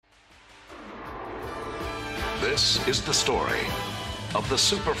This is the story of the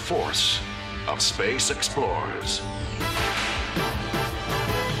super force of space explorers.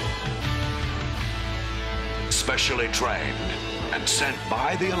 Specially trained and sent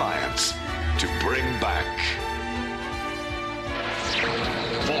by the Alliance to bring back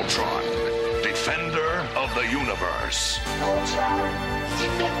Voltron, Defender of the Universe. Voltron,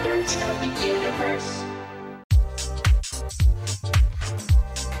 Defenders of the Universe.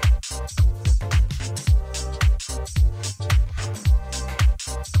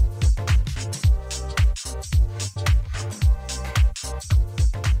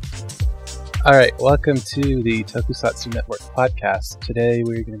 All right, welcome to the Tokusatsu Network podcast. Today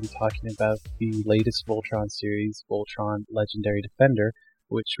we're going to be talking about the latest Voltron series, Voltron Legendary Defender,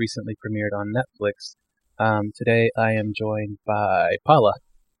 which recently premiered on Netflix. Today I am joined by Paula.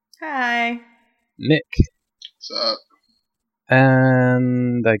 Hi. Nick. What's up?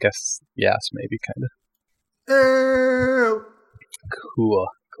 And I guess Yas, maybe, kind of. Cool.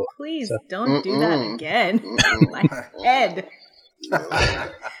 Please don't do that again. My head.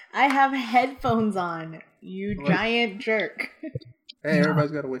 I have headphones on, you giant jerk. Hey,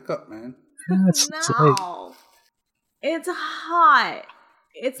 everybody's got to wake up, man. No. It's hot.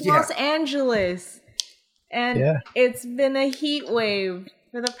 It's Los Angeles. And it's been a heat wave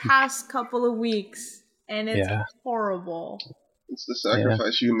for the past couple of weeks. And it's horrible. It's the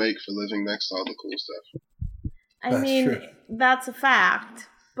sacrifice you make for living next to all the cool stuff. I mean, that's a fact.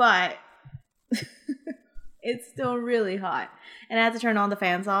 But it's still really hot. And I had to turn all the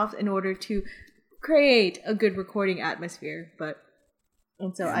fans off in order to create a good recording atmosphere.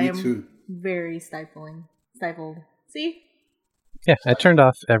 And so I am very stifled. See? Yeah, I turned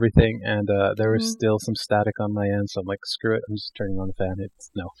off everything, and there was still some static on my end, so I'm like, screw it, I'm just turning on the fan.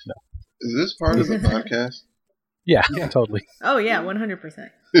 No. Is this part of the podcast? Yeah, totally. Oh, yeah, 100%.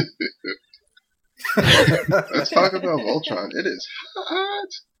 Let's talk about Voltron. It is hot.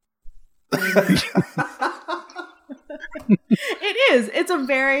 It is. It's a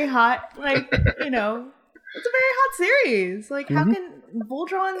very hot, it's a very hot series. Like, how can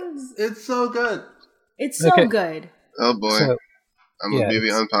Voltron's... It's so good. It's so good. Oh, boy. I'm going to be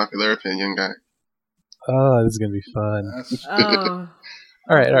the unpopular opinion guy. Oh, this is going to be fun.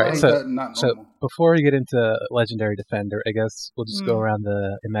 All right. So before we get into Legendary Defender, I guess we'll just go around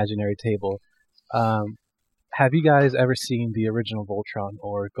the imaginary table. Have you guys ever seen the original Voltron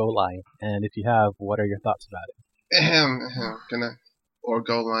or Go Lion? And if you have, what are your thoughts about it? Or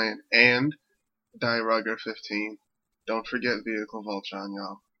Go Lion and Die Rugger 15. Don't forget Vehicle Voltron,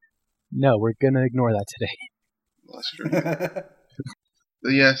 y'all. No, we're going to ignore that today. That's true.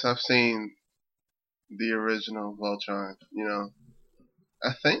 But yes, I've seen the original Voltron.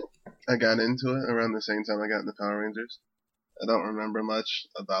 I think I got into it around the same time I got into Power Rangers. I don't remember much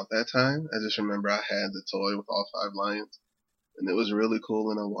about that time. I just remember I had the toy with all 5 lions. And it was really cool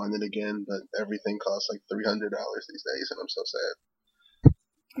and I wanted it again, but everything costs like $300 these days and I'm so sad.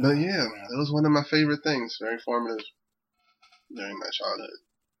 But yeah, it was one of my favorite things. Very formative during my childhood.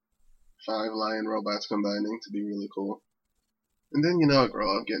 5 lion robots combining to be really cool. And then, I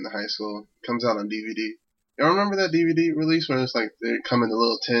grow up, get into high school. Comes out on DVD. Y'all remember that DVD release where it's like they come in the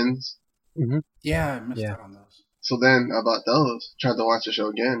little tins? Mm-hmm. Yeah, I missed out on those. So then I bought those, tried to watch the show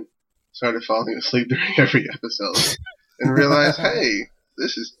again, started falling asleep during every episode, and realized, hey,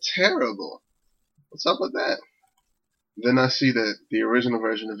 this is terrible. What's up with that? Then I see that the original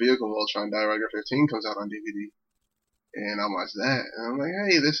version of Vehicle Voltron, Die Rugger 15, comes out on DVD. And I watch that, and I'm like,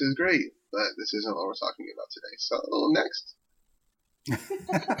 hey, this is great, but this isn't what we're talking about today. So, next.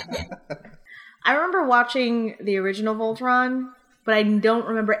 I remember watching the original Voltron, but I don't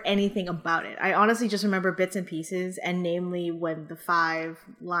remember anything about it. I honestly just remember bits and pieces, and namely when the 5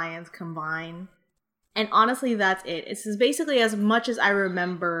 lions combine. And honestly, that's it. It's basically as much as I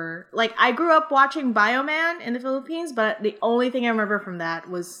remember. Like, I grew up watching Bioman in the Philippines, but the only thing I remember from that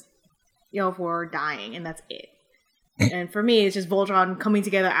was, for dying, and that's it. And for me, it's just Voltron coming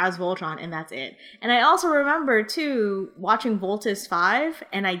together as Voltron, and that's it. And I also remember, too, watching Voltes 5,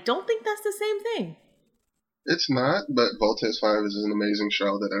 and I don't think that's the same thing. It's not, but Voltes 5 is an amazing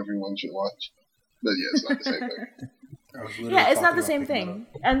show that everyone should watch. But yeah, it's not the same thing. Yeah, it's not the same thing.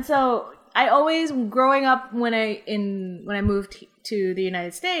 And so I always, growing up when I moved to the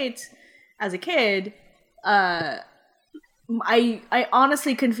United States as a kid, I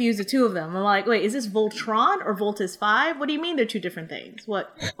honestly confused the two of them. I'm like, wait, is this Voltron or Voltes 5? What do you mean they're two different things?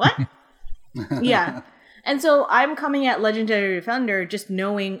 What? Yeah. And so I'm coming at Legendary Defender just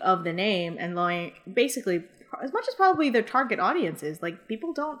knowing of the name and knowing basically as much as probably their target audience is. Like,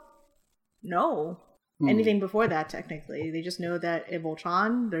 people don't know. anything before that, technically. They just know that in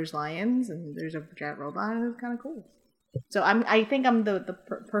Voltron, there's lions and there's a giant robot, and it's kind of cool. So I think I'm the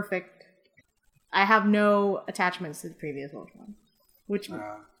perfect... I have no attachments to the previous Voltron. Which,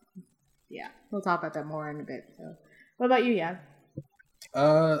 yeah, we'll talk about that more in a bit. So, what about you, Yav?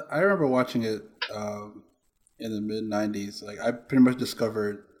 I remember watching it in the mid-90s. Like, I pretty much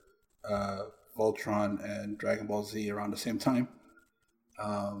discovered Voltron and Dragon Ball Z around the same time.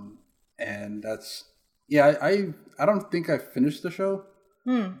 And that's... Yeah, I don't think I finished the show,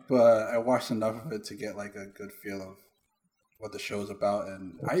 but I watched enough of it to get like a good feel of what the show's about,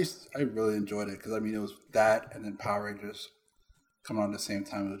 and I really enjoyed it because I mean it was that and then Power Rangers coming on at the same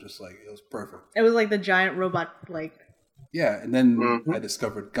time. It was just like it was perfect. It was like the giant robot, like yeah. And then I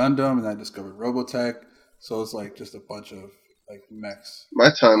discovered Gundam, and I discovered Robotech. So it's like just a bunch of like mechs. My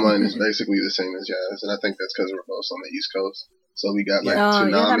timeline is basically the same as Jazz, and I think that's because we're both on the East Coast. So we got like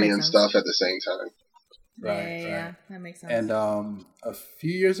Toonami and stuff at the same time. Right, yeah, that makes sense. And a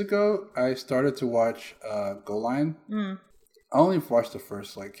few years ago, I started to watch Go Line. I only watched the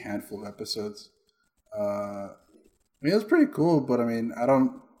first like handful of episodes. I mean, it was pretty cool, but I mean,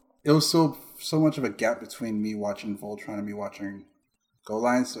 it was so much of a gap between me watching Voltron and me watching Go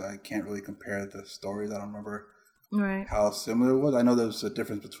Line, so I can't really compare the stories. I don't remember how similar it was. I know there was a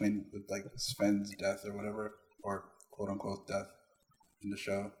difference between with like Sven's death or whatever, or quote unquote death in the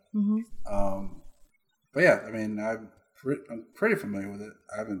show. But yeah, I mean, I'm pretty familiar with it.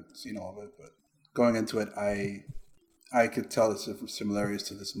 I haven't seen all of it, but going into it, I could tell the similarities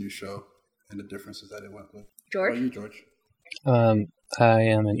to this new show and the differences that it went with. George? How about you, George? I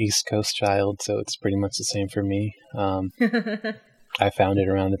am an East Coast child, so it's pretty much the same for me. I found it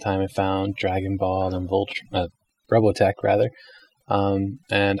around the time I found Dragon Ball and Robotech, rather.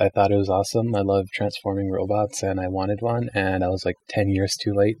 And I thought it was awesome. I love transforming robots, and I wanted one, and I was like 10 years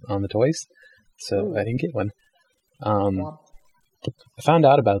too late on the toys. So I didn't get one. I found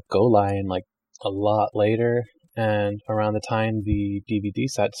out about Go Line like a lot later, and around the time the DVD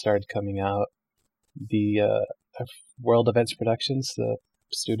set started coming out, the World Events Productions, the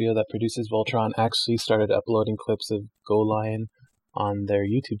studio that produces Voltron, actually started uploading clips of Go Line on their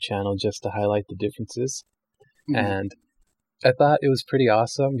YouTube channel just to highlight the differences. And I thought it was pretty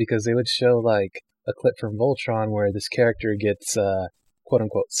awesome because they would show like a clip from Voltron where this character gets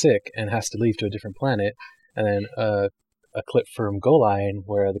quote-unquote sick and has to leave to a different planet, and then a clip from Go Line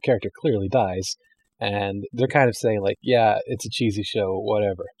where the character clearly dies, and they're kind of saying like, yeah, it's a cheesy show,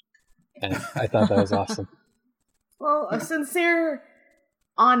 whatever. And I thought that was awesome. Well, a sincere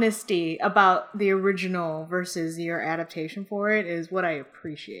honesty about the original versus your adaptation for it is what I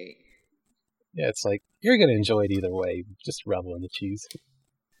appreciate. Yeah, it's like, you're going to enjoy it either way. Just revel in the cheese.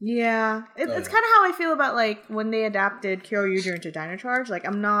 Yeah, it's kind of how I feel about like when they adapted Kyoryuger into Dino Charge. Like,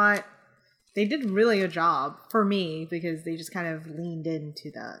 they did really a job for me because they just kind of leaned into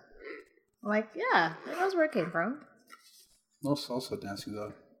that. Like, yeah, that was where it came from. Also Dancing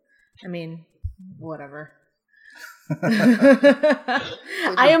Dog. I mean, whatever.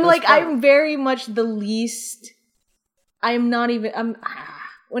 I'm very much the least.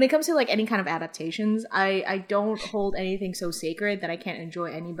 When it comes to like any kind of adaptations, I don't hold anything so sacred that I can't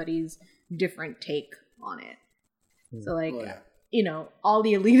enjoy anybody's different take on it. So like, you know, all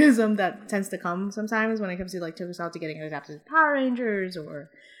the elitism that tends to come sometimes when it comes to like Tokusatsu getting adapted to Power Rangers or,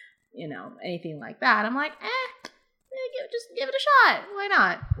 you know, anything like that. I'm like, just give it a shot. Why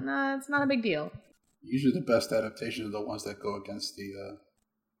not? No, it's not a big deal. Usually the best adaptations are the ones that go against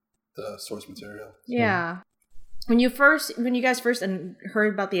the source material. Yeah. When you guys first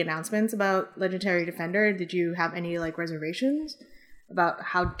heard about the announcements about Legendary Defender, did you have any like reservations about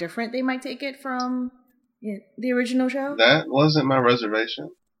how different they might take it from the original show? That wasn't my reservation.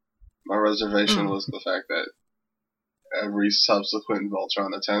 My reservation was the fact that every subsequent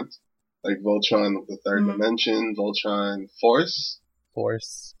Voltron attempt, like Voltron the Third Dimension, Voltron Force,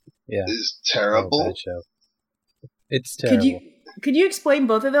 yeah, is terrible. Bad show. It's terrible. Could you explain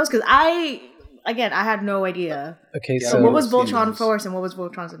both of those? Because I had no idea. Okay, so what was Voltron Force and what was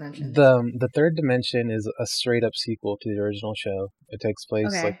Voltron Dimension? The Third Dimension is a straight up sequel to the original show. It takes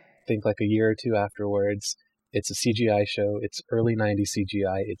place like a year or two afterwards. It's a CGI show. It's early 90s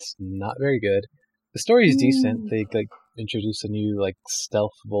CGI. It's not very good. The story is decent. They like introduce a new like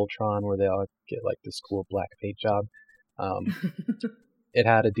stealth Voltron where they all get like this cool black paint job. It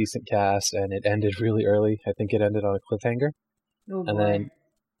had a decent cast and it ended really early. I think it ended on a cliffhanger. Oh, and then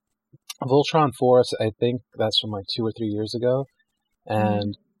Voltron Force, I think that's from like 2 or 3 years ago.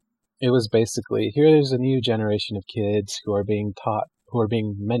 And it was basically, here's a new generation of kids who are being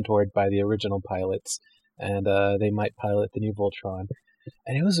mentored by the original pilots. And they might pilot the new Voltron.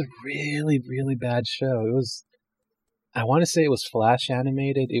 and it was a really, really bad show. It was, I want to say it was flash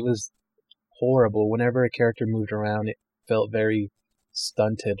animated. It was horrible. Whenever a character moved around, it felt very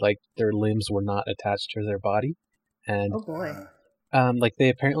stunted, like their limbs were not attached to their body. And oh boy. Like they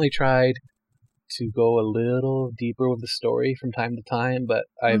apparently tried to go a little deeper with the story from time to time, but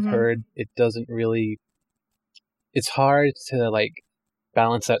I've heard it doesn't really, it's hard to like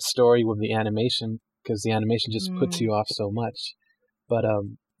balance that story with the animation because the animation just puts you off so much. But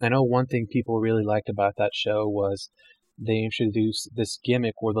I know one thing people really liked about that show was they introduced this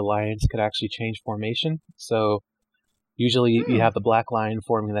gimmick where the lions could actually change formation. So usually you have the black lion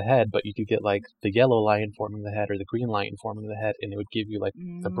forming the head, but you could get like the yellow lion forming the head or the green lion forming the head, and it would give you like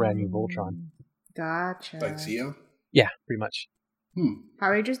the brand new Voltron. Gotcha. Like Zeo? Yeah, pretty much.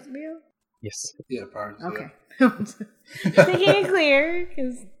 Power Rangers Zeo? Yes. Yeah, Power Rangers. Okay. Making it clear,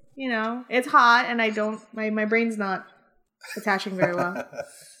 because, you know, it's hot and I don't, my brain's not attaching very well.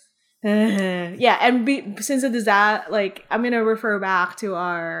 Yeah, and since it is that, like, I'm going to refer back to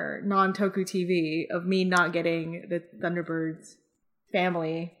our non-Toku TV of me not getting the Thunderbirds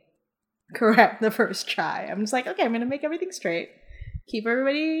family correct the first try. I'm just like, okay, I'm going to make everything straight. Get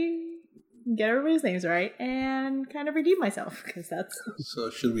everybody's names right, and kind of redeem myself, because that's... So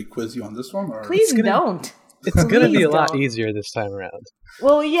should we quiz you on this one? Or? Please don't. It's going to be a lot easier this time around.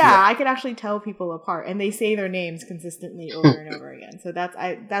 Well, yeah, I can actually tell people apart, and they say their names consistently over and over again. So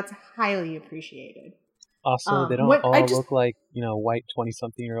that's highly appreciated. Also, they don't look like, you know, white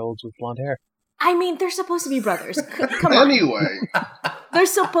 20-something-year-olds with blonde hair. I mean, they're supposed to be brothers. Come on. Anyway. They're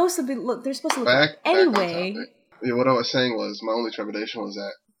supposed to look back anyway. Yeah, what I was saying was, my only trepidation was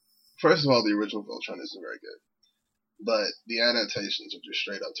that, first of all, the original Voltron isn't very good. But the adaptations are just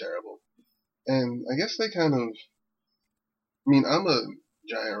straight up terrible. And I guess they kind of... I mean, I'm a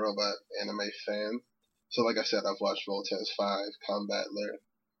giant robot anime fan. So like I said, I've watched Voltes 5, Combattler,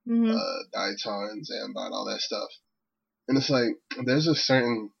 Daiton, Zambot, all that stuff. And it's like, there's a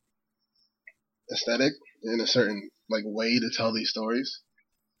certain aesthetic and a certain like way to tell these stories.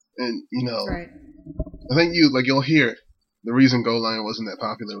 And, you know, right. I think you'll hear the reason Go Lion wasn't that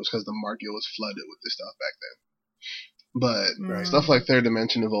popular was because the market was flooded with this stuff back then. But stuff like Third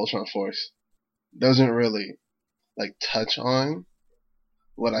Dimension and Voltron Force doesn't really like touch on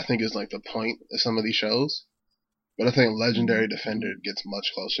what I think is like the point of some of these shows. But I think Legendary Defender gets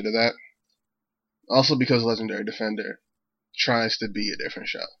much closer to that. Also because Legendary Defender tries to be a different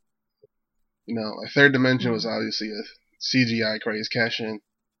show. You know, like Third Dimension was obviously a CGI craze cash-in.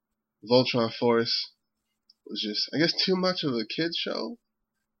 Voltron Force was just, I guess, too much of a kid's show.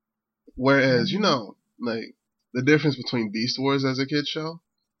 Whereas, you know, like, the difference between Beast Wars as a kid's show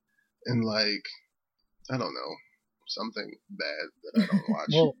and, like, I don't know, something bad that I don't watch.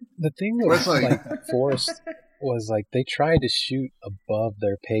 Well, the thing with like Force was like they tried to shoot above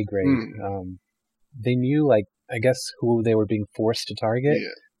their pay grade. They knew, like, I guess who they were being forced to target,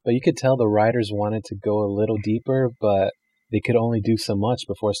 but you could tell the writers wanted to go a little deeper, but they could only do so much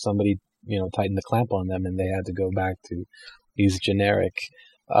before somebody, you know, tightened the clamp on them, and they had to go back to these generic,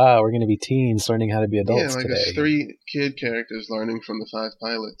 we're going to be teens learning how to be adults today. It's 3 kid characters learning from the 5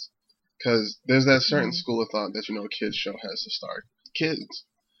 pilots. Because there's that certain school of thought that, you know, a kid's show has to start kids.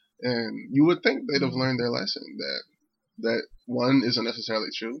 And you would think they'd have learned their lesson, that one isn't necessarily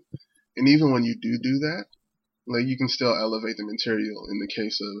true. And even when you do that, like, you can still elevate the material in the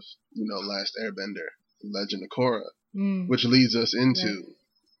case of, you know, Last Airbender, Legend of Korra, which leads us into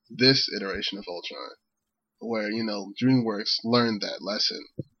this iteration of Voltron, where, you know, DreamWorks learned that lesson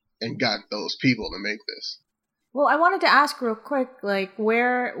and got those people to make this. Well, I wanted to ask real quick, like,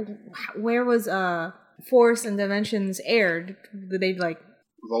 where was Force and Dimensions aired? Did they, like...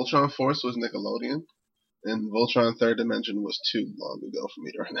 Voltron Force was Nickelodeon, and Voltron Third Dimension was too long ago for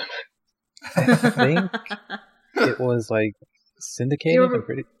me to remember. I think it was, like, syndicated?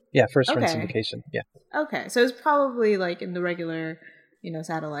 First run syndication, yeah. Okay, so it's probably, like, in the regular, you know,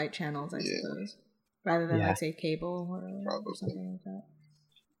 satellite channels, I suppose. Rather than, like, say, cable or something like that.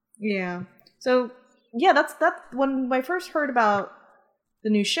 Yeah. So... yeah, that's when I first heard about the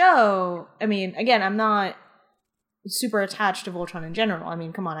new show. I mean, again, I'm not super attached to Voltron in general. I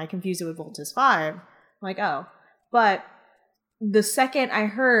mean, come on, I confused it with Voltes 5. I'm like, oh. But the second I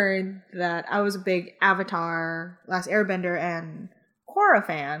heard that, I was a big Avatar, Last Airbender, and Korra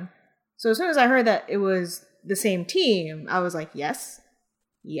fan. So as soon as I heard that it was the same team, I was like, yes,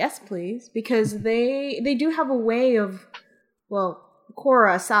 please. Because they do have a way of, well,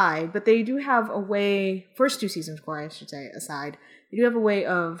 Korra aside, but they do have a way, first 2 seasons of Korra, I should say, aside, they do have a way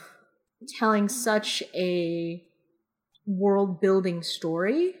of telling such a world-building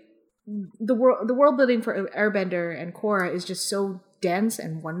story. The world building for Airbender and Korra is just so dense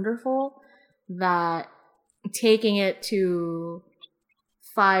and wonderful that taking it to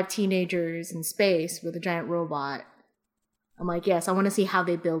 5 teenagers in space with a giant robot, I'm like, yes, I want to see how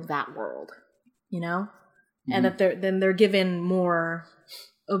they build that world, you know? Mm-hmm. And that they're given more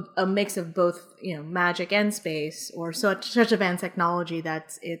a mix of both, you know, magic and space, or such advanced technology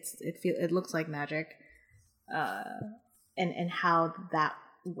that it looks like magic, and how that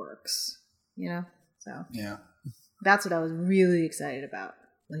works, you know? So yeah, that's what I was really excited about.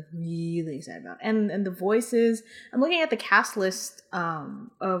 Like really excited about. And the voices, I'm looking at the cast list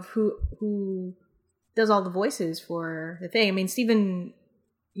of who does all the voices for the thing. I mean, Steven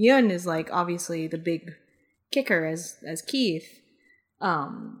Yeun is like obviously the big kicker as Keith,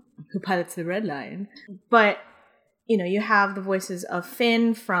 who pilots the Red Line. But you know, you have the voices of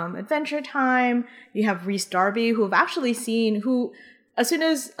Finn from Adventure Time. You have Rhys Darby, who I've actually seen, who as soon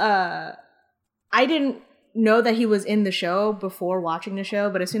as I didn't know that he was in the show before watching the show,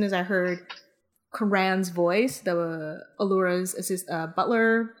 but as soon as I heard Karan's voice, the Allura's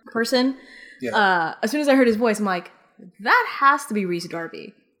butler person, as soon as I heard his voice, I'm like, that has to be Rhys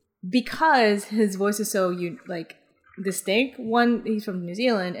Darby, because his voice is so like distinct. One, he's from New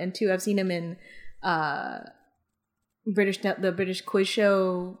Zealand, and two, I've seen him in the British quiz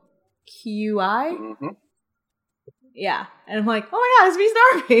show QI. Mm-hmm. Yeah, and I'm like, oh my god, it's Rhys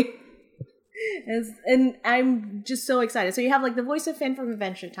Darby. And I'm just so excited. So you have like the voice of Finn from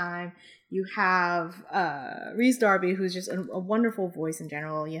Adventure Time. You have Rhys Darby, who's just a wonderful voice in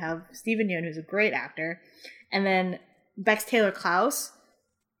general. You have Steven Yeun, who's a great actor. And then Bex Taylor Klaus,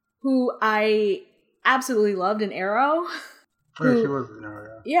 who I absolutely loved in Arrow. She was in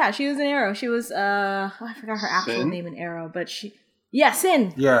Arrow. Yeah, she was in Arrow. She was, I forgot her actual name in Arrow, but Sin. Yeah, Sin.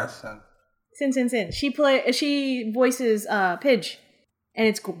 Sin. She voices Pidge, and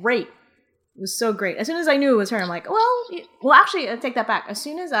it's great. It was so great. As soon as I knew it was her, I'm like, well, actually, I take that back. As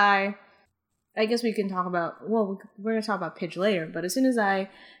soon as I guess we can talk about, we're going to talk about Pidge later, but as soon as I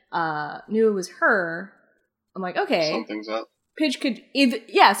knew it was her, I'm like, okay. Something's up. Pidge could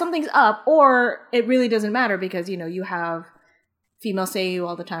something's up, or it really doesn't matter because, you know, you have female seiyuu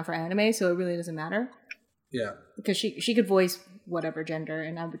all the time for anime, so it really doesn't matter. Yeah. Because she could voice whatever gender,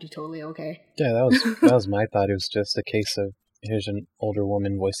 and I would be totally okay. Yeah, that was my thought. It was just a case of, here's an older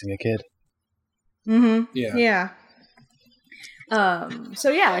woman voicing a kid. Mm-hmm. Yeah. So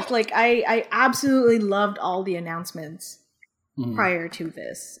yeah, it's like I absolutely loved all the announcements prior to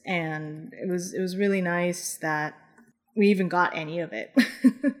this, and it was really nice that we even got any of it.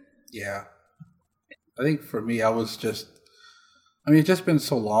 Yeah. I think for me, it's just been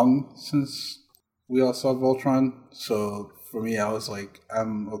so long since we all saw Voltron, so for me, I was like,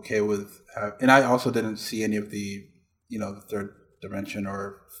 I'm okay with and I also didn't see any of the, you know, the third dimension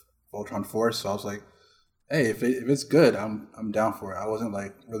or Voltron Force, so I was like, hey, if it's good, I'm down for it. I wasn't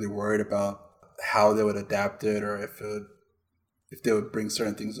like really worried about how they would adapt it or if they would bring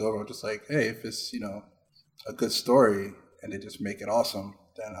certain things over. I was just like, hey, if it's, you know, a good story and they just make it awesome,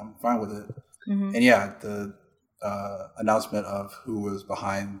 then I'm fine with it. Mm-hmm. And yeah, the announcement of who was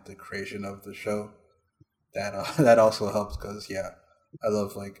behind the creation of the show, that also helps because I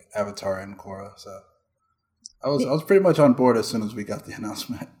love like Avatar and Korra, so I was pretty much on board as soon as we got the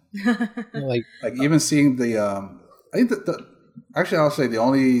announcement. like even seeing the I think that actually I'll say the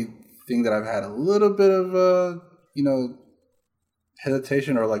only thing that I've had a little bit of you know,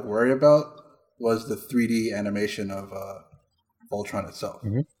 hesitation or like worry about was the 3D animation of Voltron itself.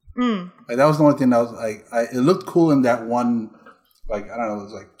 Mm-hmm. Like that was the only thing that was like it looked cool in that one, like I don't know, it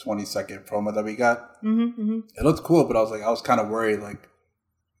was like 20-second promo that we got. Mm-hmm. It looked cool, but I was kind of worried like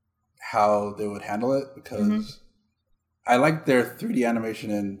how they would handle it because I liked their 3D animation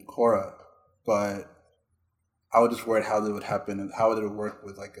in Korra, but I was just worried how they would happen and how it would work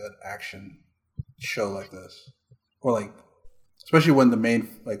with like an action show like this, or like especially when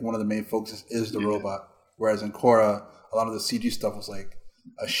one of the main focuses is the robot, whereas in Korra a lot of the CG stuff was like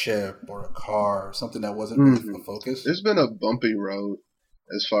a ship or a car or something that wasn't really the focus. There's been a bumpy road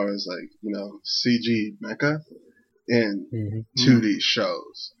as far as like, you know, CG mecha in 2D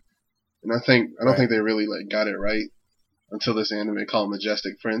shows. And I don't think they really like got it right until this anime called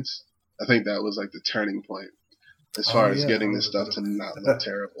Majestic Prince. I think that was like the turning point as far as getting this stuff to not look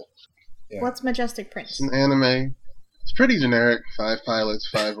terrible. Yeah. What's Majestic Prince? It's an anime. It's pretty generic. 5 pilots,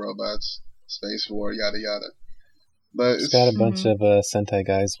 5 robots, space war, yada yada. But it's got a bunch of Sentai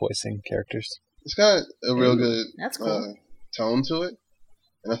guys voicing characters. It's got a real good cool. tone to it.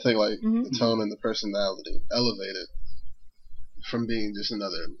 And I think like the tone and the personality elevated from being just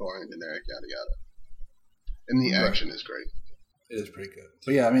another boring generic yada yada. And the action is great. It is pretty good.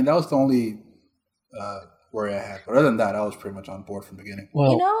 But yeah, I mean that was the only worry I had. But other than that, I was pretty much on board from the beginning.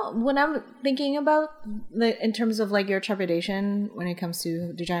 Well, when I'm thinking about in terms of like your trepidation when it comes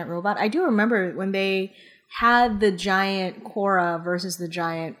to the giant robot, I do remember when they had the giant Korra versus the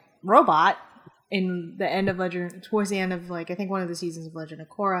giant robot in the end of Legend, towards the end of like I think one of the seasons of Legend of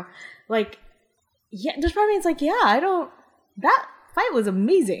Korra, like there's part of me it's like that fight was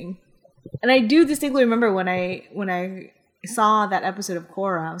amazing, and I do distinctly remember when I saw that episode of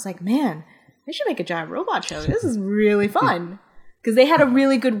Korra, I was like, man, they should make a giant robot show. This is really fun because they had a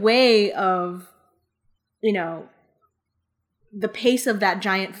really good way of, the pace of that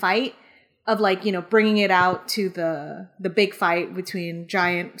giant fight. Of like bringing it out to the big fight between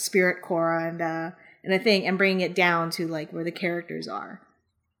giant spirit Korra and a thing, and bringing it down to like where the characters are,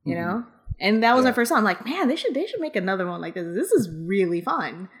 you know. And that was my first time. I'm like, man, they should make another one like this. This is really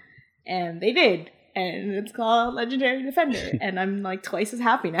fun, and they did, and it's called Legendary Defender, and I'm like twice as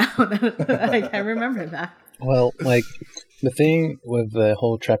happy now that I remember that. Well, like the thing with the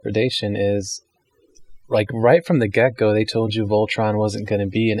whole trepidation is. Like, right from the get-go, they told you Voltron wasn't going to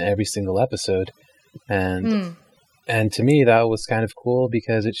be in every single episode. And to me, that was kind of cool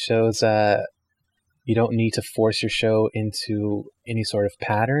because it shows that you don't need to force your show into any sort of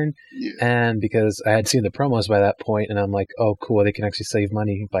pattern. Yeah. And because I had seen the promos by that point, and I'm like, oh, cool, they can actually save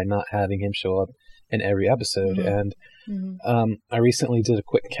money by not having him show up in every episode. And I recently did a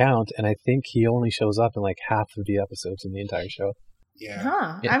quick count, and I think he only shows up in like half of the episodes in the entire show.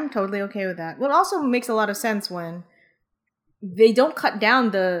 Yeah. I'm totally okay with that. Well, it also makes a lot of sense when they don't cut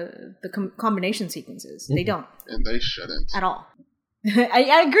down the combination sequences. They don't. And they shouldn't. At all.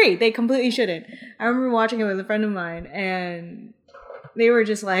 I agree. They completely shouldn't. I remember watching it with a friend of mine, and they were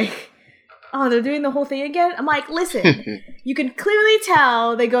just like, oh, they're doing the whole thing again? I'm like, listen, you can clearly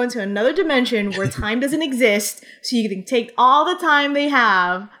tell they go into another dimension where time doesn't exist, so you can take all the time they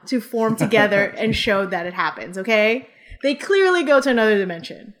have to form together and show that it happens, okay? They clearly go to another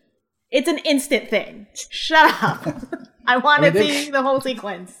dimension. It's an instant thing. Shut up. I want to see the whole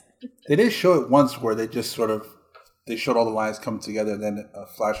sequence. They did show it once where they just they showed all the lines come together, and then a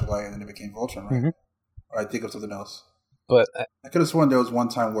flash of light, and then it became Voltron, right? Mm-hmm. Or I think of something else. But I could have sworn there was one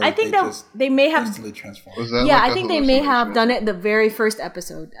time where they may have instantly transformed. I think they may have done it the very first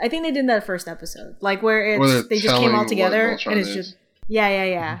episode. I think they did that first episode, like where they just came all together, and it's just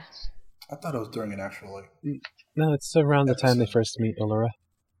yeah. I thought it was during an actual like. No, it's around the time they first meet Allura.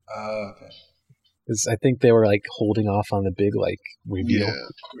 Okay. Because I think they were like holding off on the big like reveal. Yeah,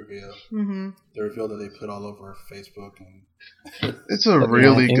 reveal. Mm-hmm. The reveal that they put all over Facebook and. It's a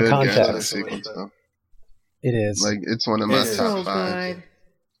really good gameplay sequence, though. It is. Like it's one of my top 5. Good.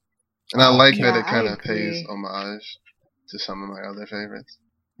 And I like that it kind of pays homage to some of my other favorites.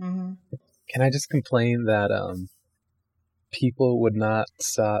 Mm-hmm. Can I just complain that people would not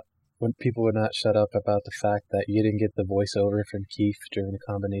shut up about the fact that you didn't get the voiceover from Keith during the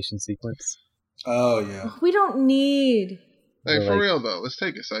combination sequence? Oh, yeah. We don't need... Hey, for real, though, let's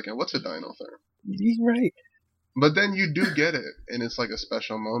take a second. What's a dinotherm? Right. But then you do get it, and it's like a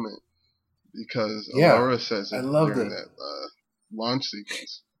special moment. Because Allura says it during that launch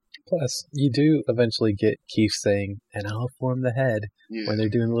sequence. Plus, you do eventually get Keith saying, and I'll form the head, when they're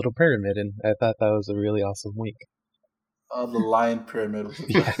doing the little pyramid, and I thought that was a really awesome wink. The lion pyramid was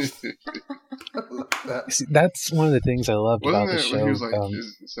See, that's one of the things I loved about the show. He was like,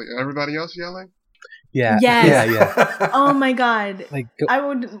 is like everybody else yelling? Yeah. Yes. Yeah. Oh my god. Like I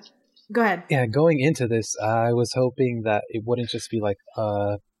would go ahead. Yeah, going into this, I was hoping that it wouldn't just be like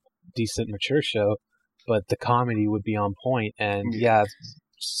a decent mature show, but the comedy would be on point. And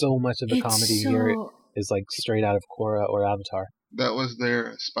so much of the comedy here is like straight out of Korra or Avatar. That was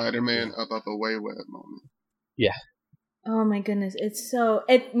their Spider-Man up a way web moment. Yeah. Oh my goodness, it's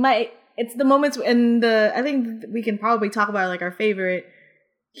the moments in I think we can probably talk about like our favorite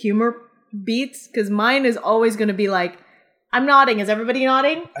humor beats, because mine is always going to be like, I'm nodding. Is everybody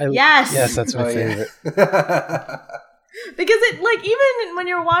nodding? Yes, that's my favorite. Because it like even when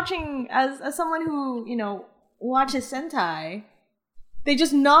you're watching as someone who watches Sentai, they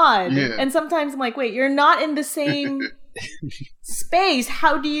just nod, and sometimes I'm like, wait, you're not in the same space.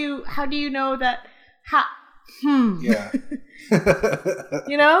 How do you know that? Yeah.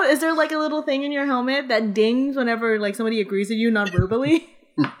 Is there like a little thing in your helmet that dings whenever like somebody agrees with you non-verbally?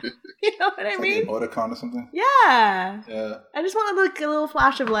 You know what I mean? Like an emoticon or something? Yeah. I just want a little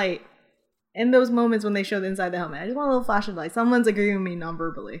flash of light in those moments when they show the inside the helmet. I just want a little flash of light. Someone's agreeing with me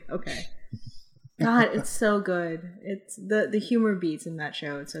non-verbally. Okay. God, it's so good. It's the humor beats in that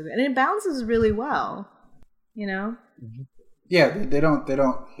show. It's so good. And it balances really well. Yeah, they don't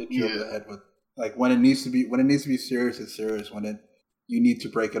hit you over the head with like when it needs to be serious, it's serious. When you need to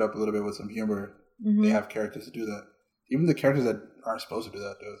break it up a little bit with some humor, they have characters to do that. Even the characters that aren't supposed to do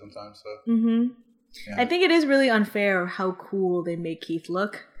that do it sometimes. So. Yeah. I think it is really unfair how cool they make Keith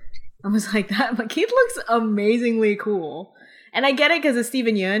look. I was like that, but Keith looks amazingly cool, and I get it because it's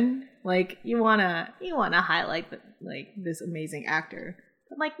Steven Yeun. Like you wanna highlight this amazing actor,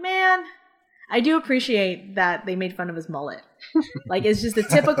 but like man, I do appreciate that they made fun of his mullet. Like it's just a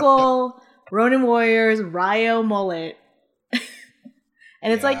typical Ronin Warriors Ryo mullet,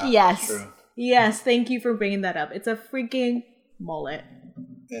 and it's like yes, thank you for bringing that up. It's a freaking mullet.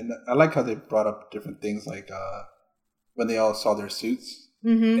 And I like how they brought up different things, like when they all saw their suits,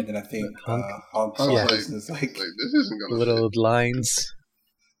 and then I think Hunk saw this and it's like this isn't gonna little lines.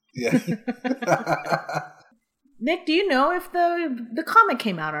 Yeah. Nick, do you know if the comic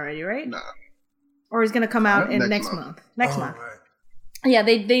came out already? Right? Nah. Or is going to come out in next month? Next month. Right. Yeah,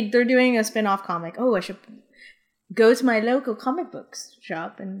 they're doing a spin-off comic. Oh, I should go to my local comic books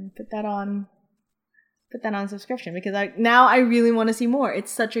shop and put that on subscription because I really want to see more.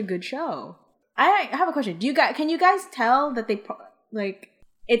 It's such a good show. I have a question. Can you guys tell that they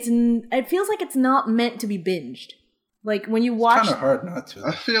it feels like it's not meant to be binged. Like when you watch, it's kind of hard not to.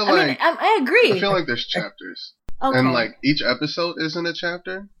 I agree. I feel like there's chapters. Okay. And like each episode isn't a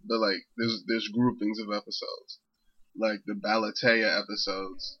chapter, but like there's groupings of episodes, like the Balatea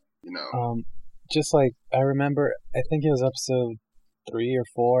episodes, you know. Just like I remember, I think it was episode 3 or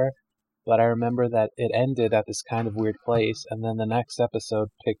 4, but I remember that it ended at this kind of weird place, and then the next episode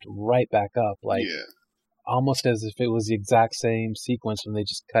picked right back up, like almost as if it was the exact same sequence when they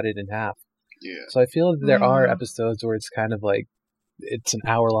just cut it in half. Yeah. So I feel that there are episodes where it's kind of like it's an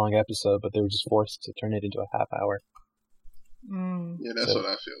hour-long episode, but they were just forced to turn it into a half hour. Yeah, that's what I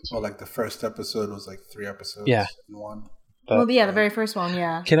feel too. Well, like the first episode was like 3 episodes in one. But, the very first one,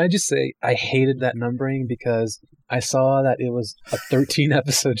 yeah. Can I just say, I hated that numbering because I saw that it was a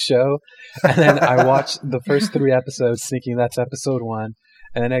 13-episode show, and then I watched the first 3 episodes thinking that's episode 1,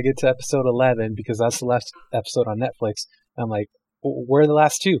 and then I get to episode 11 because that's the last episode on Netflix. I'm like, where are the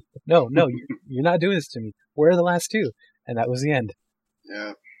last 2? No, you're not doing this to me. Where are the last 2? And that was the end.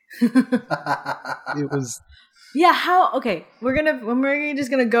 Yeah. It was... Yeah, how... Okay, we're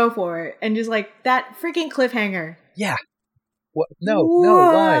just gonna go for it, and just like, that freaking cliffhanger. Yeah. What? No,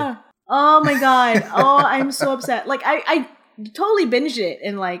 why? Oh my god. Oh, I'm so upset. Like, I totally binged it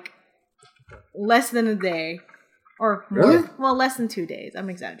in like less than a day. Or more. Really? Well, less than 2 days. I'm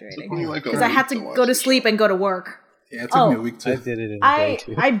exaggerating. Because I had to go to sleep and go to work. Yeah, it took me a week too. I did it in a day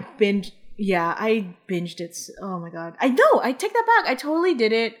too. I binged it. Oh my god. I know. I take that back. I totally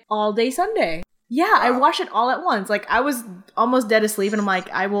did it all day Sunday. Yeah, I watched it all at once. Like, I was almost dead asleep, and I'm like,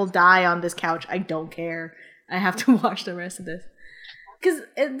 I will die on this couch. I don't care. I have to watch the rest of this. Because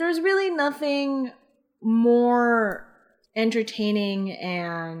there's really nothing more entertaining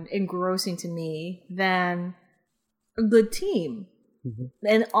and engrossing to me than a good team. Mm-hmm.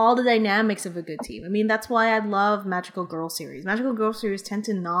 And all the dynamics of a good team. I mean, that's why I love Magical Girl series. Magical Girl series tend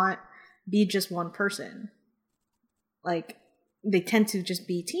to not be just one person. Like, they tend to just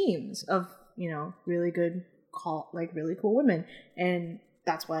be teams of, really good, really cool women. And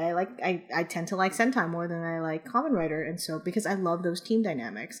that's why I tend to like Sentai more than I like Kamen Rider. And so, because I love those team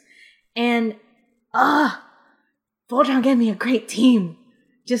dynamics. And, Voltron gave me a great team.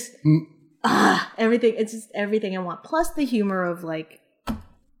 Just, everything. It's just everything I want. Plus the humor of, like,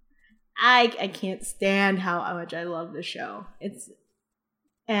 I can't stand how much I love the show.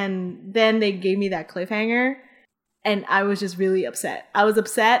 And then they gave me that cliffhanger, and I was just really upset. I was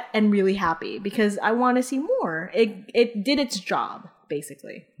upset and really happy because I want to see more. It did its job,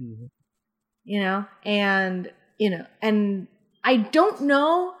 basically. Mm-hmm. And I don't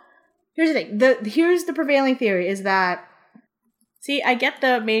know. Here's the thing. Here's the prevailing theory is that, see, I get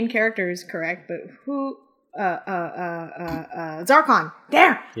the main characters correct, but who, Zarkon.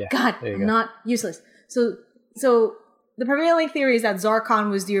 There! Yeah, God, there I'm not useless. So the prevailing theory is that Zarkon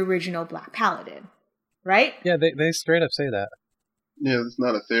was the original Black Paladin, right? Yeah, they straight up say that. Yeah, it's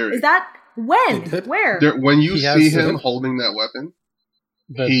not a theory. Is that when? Where? When you see him holding that weapon,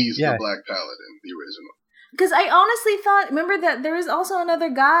 he's the Black Paladin, the original. Because I honestly thought, remember that there was also another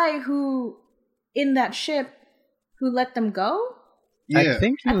guy who, in that ship, who let them go? Yeah. I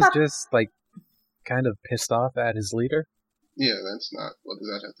think he was just, like, kind of pissed off at his leader. Yeah, that's not... What does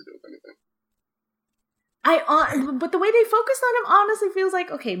that have to do with anything? But the way they focused on him honestly feels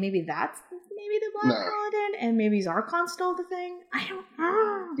like, okay, maybe that's the Black Paladin, and maybe Zarkon stole the thing? I don't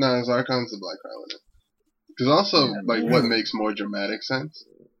know. No, Zarkon's the Black Paladin. Because also, what makes more dramatic sense,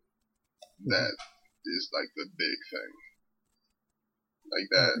 that is, like, the big thing. Like,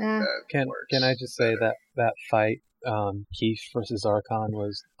 that works. Can I just say that fight, Keith versus Zarkon,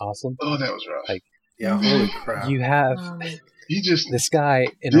 was awesome? Oh, that was rough. Like, Yeah, holy crap. You have this guy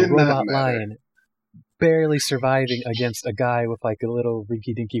in a robot lion barely surviving against a guy with like a little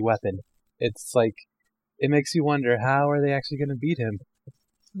rinky-dinky weapon. It's like, it makes you wonder, how are they actually going to beat him?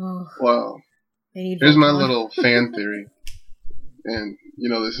 Well, here's my little fan theory. And,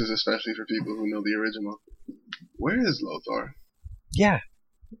 this is especially for people who know the original. Where is Lothar? Yeah.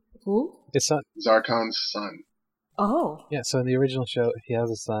 Who? His son. Zarkon's son. Oh. Yeah, so in the original show, he has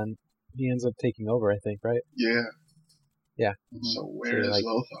a son. He ends up taking over, I think, right? Yeah. Yeah. So where is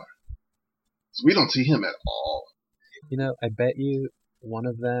Lothar? So we don't see him at all. I bet you one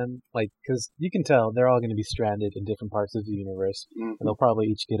of them, because you can tell they're all going to be stranded in different parts of the universe, and they'll probably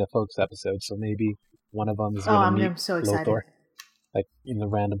each get a focus episode, so maybe one of them is going to meet so excited. Lothar, in the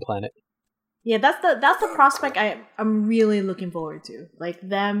random planet. Yeah, that's the prospect I'm really looking forward to. Like,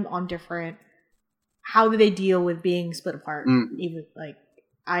 them on different... How do they deal with being split apart? Even,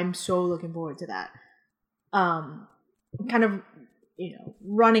 I'm so looking forward to that. Kind of,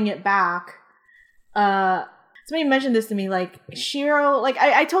 running it back. Somebody mentioned this to me, Shiro,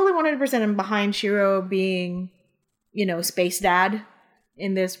 I totally 100% am behind Shiro being, space dad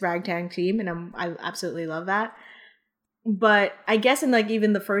in this ragtag team, and I absolutely love that. But I guess in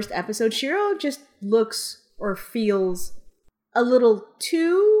even the first episode, Shiro just looks or feels a little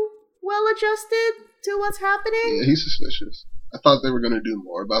too well adjusted to what's happening. Yeah, he's suspicious. I thought they were going to do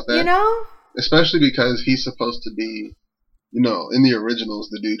more about that. Especially because he's supposed to be, in the originals,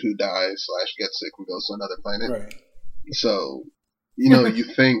 the dude who dies / gets sick and goes to another planet. Right. So, you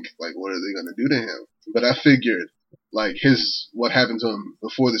think, what are they going to do to him? But I figured, what happened to him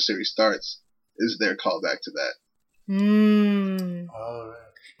before the series starts is their callback to that.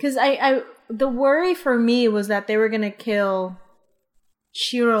 Because the worry for me was that they were going to kill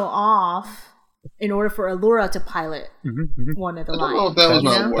Shiro off in order for Allura to pilot one of the lines. I don't know if that was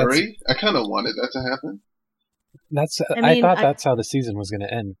my worry. I kind of wanted that to happen. I thought that's how the season was going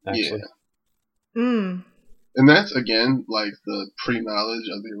to end, actually. Yeah. And that's, again, the pre-knowledge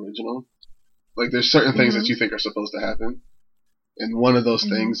of the original. There's certain things that you think are supposed to happen. And one of those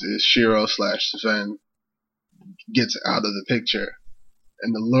things is Shiro / Sven gets out of the picture.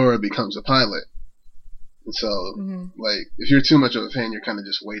 And Allura becomes a pilot. And so, if you're too much of a fan, you're kind of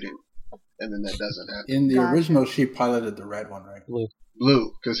just waiting. And then that doesn't happen. In the original, she piloted the red one, right?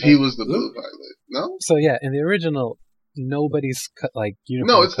 Blue, because he was the blue pilot. No? So yeah, in the original, nobody's uniform.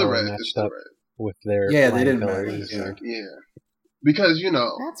 No, it's the red. It's the red. With their they didn't match. Yeah, because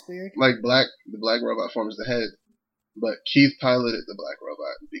that's weird. The black robot forms the head, but Keith piloted the black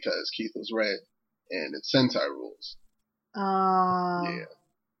robot because Keith was red, and it's Sentai rules. Yeah.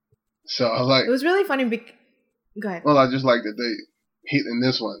 So I it was really funny. Go ahead. Well, I just like that in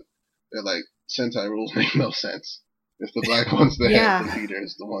this one, they're Sentai rules make no sense. If the black one's the head, the leader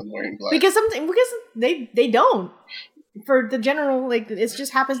is the one wearing black. Because they don't. For the general, it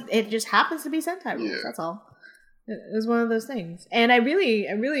just happens to be Sentai rules. Yeah. That's all. It was one of those things, and I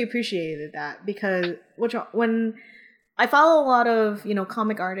really appreciated that because when I follow a lot of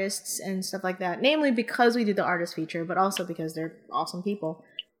comic artists and stuff like that, namely because we did the artist feature, but also because they're awesome people.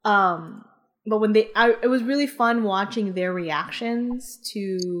 But when it was really fun watching their reactions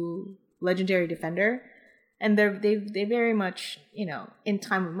to Legendary Defender. And they very much, in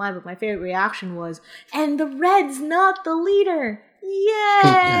time with mine, but my favorite reaction was, and the red's not the leader!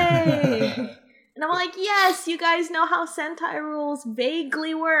 Yay! And I'm like, yes, you guys know how Sentai rules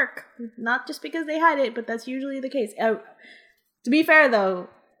vaguely work. Not just because they hide it, but that's usually the case. To be fair, though,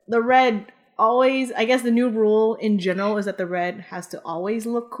 the red always, I guess the new rule in general is that the red has to always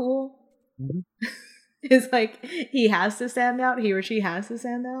look cool. It's he has to stand out, he or she has to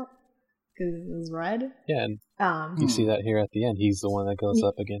stand out. Because it was red. Yeah, and you see that here at the end. He's the one that goes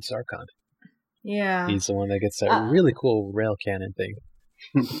up against Zarkon. Yeah. He's the one that gets that really cool rail cannon thing.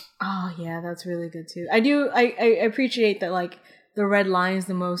 Oh, yeah, that's really good, too. I appreciate that, the red lion's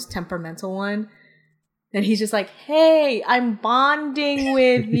the most temperamental one. And he's just hey, I'm bonding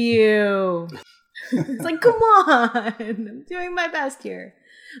with you. It's come on. I'm doing my best here.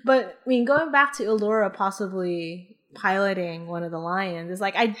 But, going back to Allura possibly piloting one of the lions is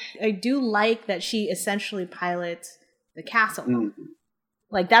I do like that she essentially pilots the castle.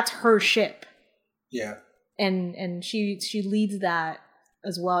 That's her ship. Yeah. And she leads that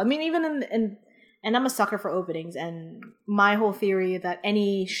as well. Even and I'm a sucker for openings, and my whole theory that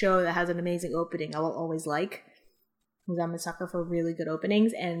any show that has an amazing opening I will always like, because I'm a sucker for really good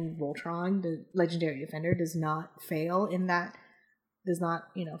openings, and Voltron, the Legendary Defender, does not fail in that. Does not,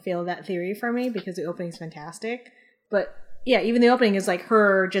 fail that theory for me, because the opening's fantastic. But yeah, even the opening is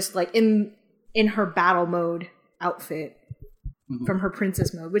her just in her battle mode outfit, from her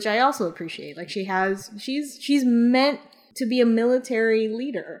princess mode, which I also appreciate. Like she's meant to be a military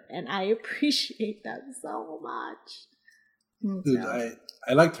leader, and I appreciate that so much. Dude,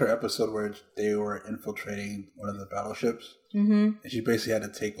 I liked her episode where they were infiltrating one of the battleships, and she basically had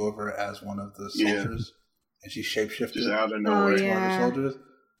to take over as one of the soldiers, and she shapeshifted just out of nowhere. One of the soldiers.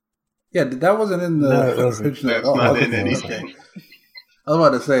 Yeah, that wasn't in the original at all. That's not in anything. I was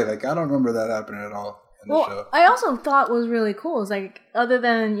about to say, like, I don't remember that happening at all in the show. I also thought was really cool is like, other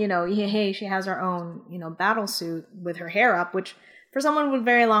than, hey, she has her own, battle suit with her hair up, which for someone with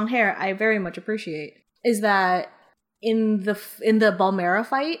very long hair, I very much appreciate, is that in the Balmera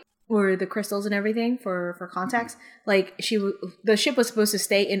fight, or the crystals and everything for context, like the ship was supposed to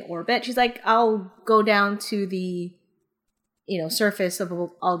stay in orbit. She's like, I'll go down to the, surface of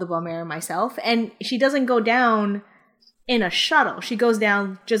all the Balmera myself. And she doesn't go down in a shuttle. She goes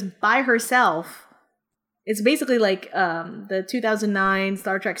down just by herself. It's basically like the 2009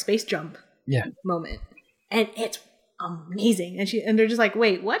 Star Trek space jump moment. And it's amazing. And they're just like,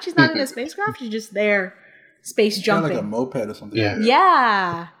 wait, what? She's not in a spacecraft? She's just there space jumping. Like a moped or something.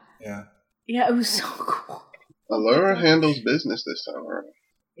 Yeah, it was so cool. Allura handles business this time around.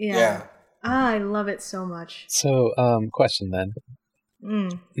 Yeah. I love it so much. So, question then.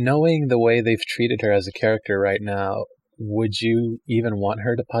 Knowing the way they've treated her as a character right now, would you even want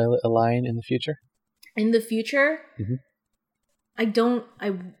her to pilot a Lion in the future? In the future? Mm-hmm.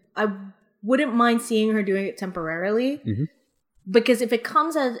 I wouldn't mind seeing her doing it temporarily. Mm-hmm. Because if it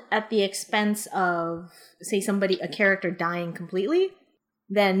comes at the expense of, say, a character dying completely,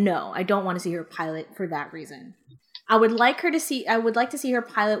 then no, I don't want to see her pilot for that reason. I would like to see her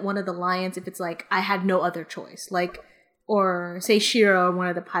pilot one of the Lions if it's like, I had no other choice. Like, or say Shira or one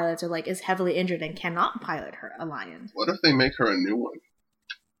of the pilots is heavily injured and cannot pilot a Lion. What if they make her a new one?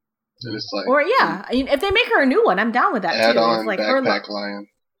 And it's like, or if they make her a new one, I'm down with that add too. on it's like backpack Lion.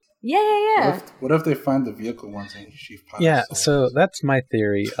 Yeah. What if they find the vehicle ones and she pilots? Yeah, so that's my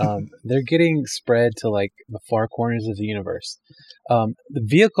theory. They're getting spread to like the far corners of the universe. The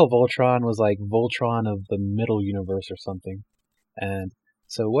vehicle Voltron was like Voltron of the middle universe or something. And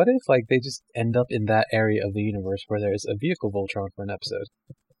so what if like they just end up in that area of the universe where there's a vehicle Voltron for an episode?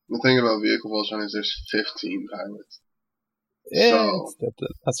 The thing about vehicle Voltron is there's 15 pilots. Yeah,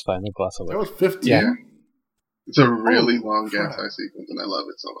 that's fine. I'll gloss over. There was 15. Yeah. It's a really long Gansai sequence, and I love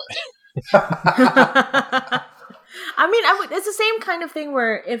it so much. I mean, it's the same kind of thing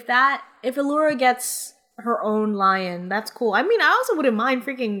where if Allura gets her own Lion, that's cool. I mean, I also wouldn't mind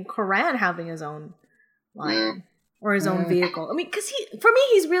freaking Koran having his own Lion or his own vehicle. I mean, because for me,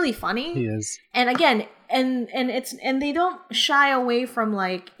 he's really funny. He is. And again, and they don't shy away from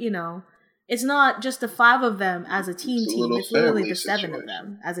it's not just the 5 of them as a team. It's literally the 7 of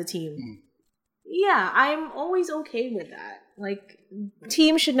them as a team. Yeah, I'm always okay with that. Like,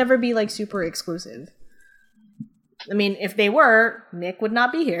 teams should never be, super exclusive. I mean, if they were, Nick would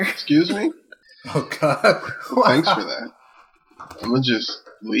not be here. Excuse me? Oh, God. Thanks for that. I'm gonna just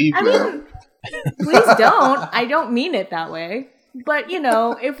leave now. Mean, please don't. I don't mean it that way. But,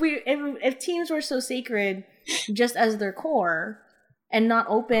 if teams were so sacred just as their core and not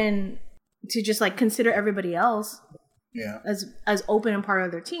open to just, consider everybody else... Yeah, as open and part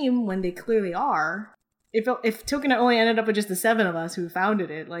of their team when they clearly are. If Tokyo only ended up with just the 7 of us who founded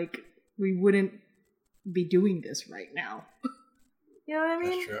it, we wouldn't be doing this right now. You know what I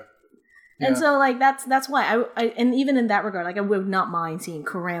mean? That's true. Yeah. And so that's why I and even in that regard, I would not mind seeing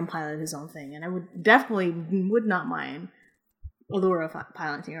Koran pilot his own thing, and I would not mind Allura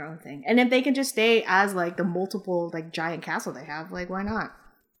piloting her own thing. And if they can just stay as the multiple giant castle they have, why not?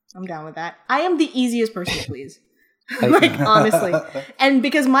 I'm down with that. I am the easiest person to please. Honestly. And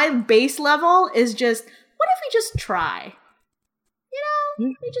because my base level is just, what if we just try?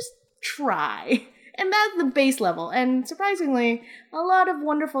 We just try. And that's the base level. And surprisingly, a lot of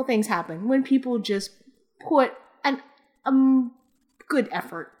wonderful things happen when people just put a good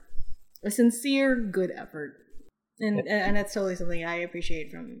effort. A sincere good effort. And that's totally something I appreciate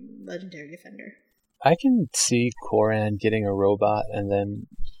from Legendary Defender. I can see Koran getting a robot and then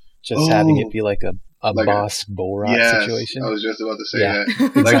just having it be a boss Borat situation. I was just about to say that.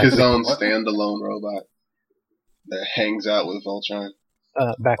 Exactly. His own standalone robot that hangs out with Voltron.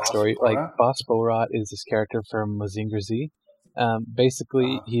 Backstory, Boss Borat is this character from Mazinger Z.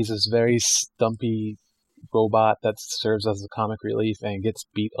 Basically, he's this very stumpy robot that serves as a comic relief and gets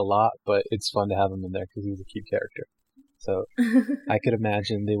beat a lot, but it's fun to have him in there because he's a cute character. So I could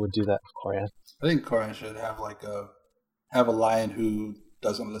imagine they would do that with Koran. I think Koran should have a Lion who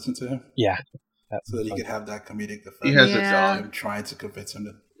doesn't listen to him. Yeah. So that he could have that comedic effect. He has a dog. Him trying to convince him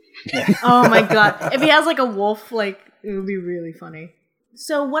to. Oh my god! If he has a wolf it would be really funny.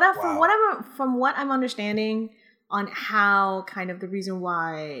 So from what I'm understanding on how kind of the reason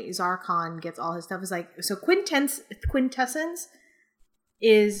why Zarkon gets all his stuff is like, so quintessence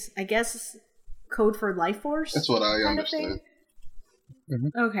is, I guess, code for life force. That's what I understand.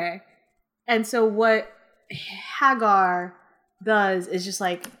 Mm-hmm. Okay. And so what Hagar does is just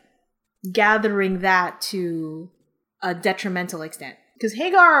like gathering that to a detrimental extent. Because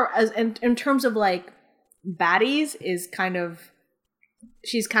Hagar, in terms of like baddies, is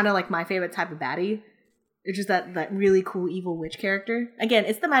she's kind of like my favorite type of baddie. It's just that really cool evil witch character. Again,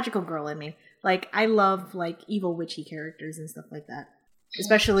 it's the magical girl in me. Like, I love like evil witchy characters and stuff like that.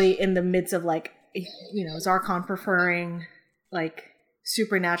 Especially in the midst of like, you know, Zarkon preferring like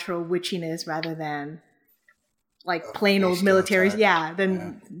supernatural witchiness rather than like plain old military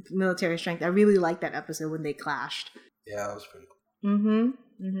military strength. I really liked that episode when they clashed. Yeah, that was pretty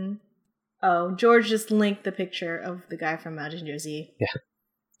cool. Oh, George just linked the picture of the guy from Mazinger Z. Yeah.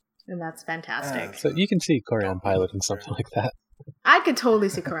 And that's fantastic. So you can see Korean Pilot in something like that. I could totally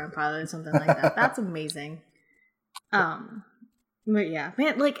see Korean Pilot in something like that. That's amazing. But yeah,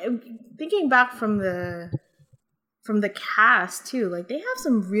 man, like thinking back from the cast too, like they have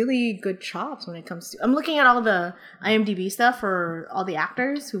some really good chops when it comes to. I'm looking at all the IMDb stuff for all the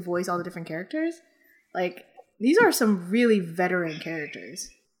actors who voice all the different characters. Like these are some really veteran characters.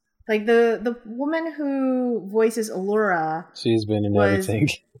 Like the woman who voices Allura, she's been in everything.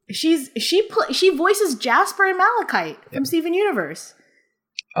 She voices Jasper and Malachite from Steven Universe.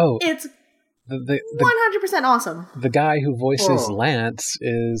 Oh, it's the 100% awesome. The guy who voices Lance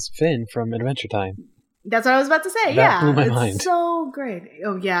is Finn from Adventure Time. That's what I was about to say. That blew my mind. It's so great.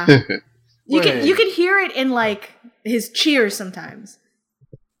 Oh yeah, you can hear it in like his cheers sometimes.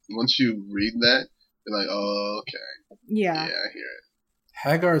 Once you read that, you're like, oh, okay. Yeah, I hear it.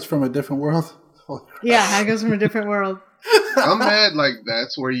 Hagar is from a different world. Yeah, Hagar's from a different world. I'm mad like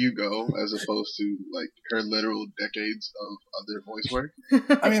that's where you go as opposed to like her literal decades of other voice work.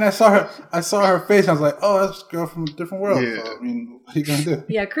 I mean, I saw her face and I was like, oh, that's a girl from a different world. Yeah. So, I mean, what are you gonna do?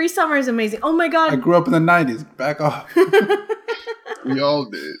 Yeah, Cree Summer is amazing. Oh my god. I grew up in the 90s. Back off. We all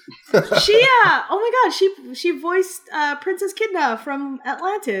did. Oh my god, she voiced Princess Kidna from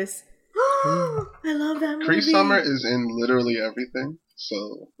Atlantis. I love that movie. Cree Summer is in literally everything.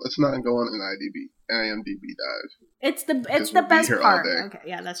 So let's not go on an IMDb dive. It's the best part. Okay,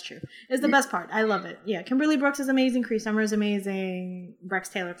 yeah, that's true. It's the best part. I love it. Yeah, Kimberly Brooks is amazing. Cree Summer is amazing.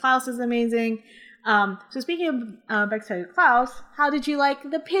 Brex Taylor Klaus is amazing. So speaking of Brex Taylor Klaus, how did you like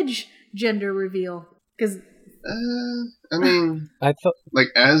the Pidge gender reveal? Because I mean, I thought like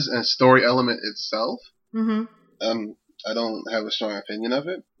as a story element itself, I don't have a strong opinion of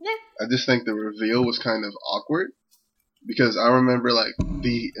it. Yeah, I just think the reveal was kind of awkward. Because I remember, like,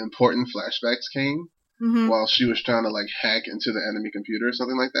 the important flashbacks came while she was trying to, like, hack into the enemy computer or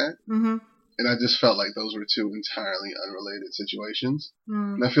something like that. And I just felt like those were two entirely unrelated situations.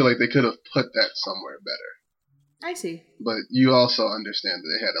 And I feel like they could have put that somewhere better. I see. But you also understand that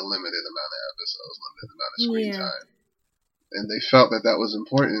they had a limited amount of episodes, limited amount of screen time. And they felt that that was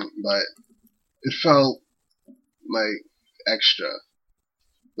important, but it felt, like, extra.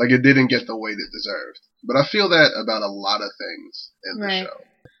 Like, it didn't get the weight it deserved. But I feel that about a lot of things in the show.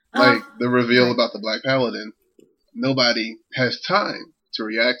 Like, the reveal about the Black Paladin, nobody has time to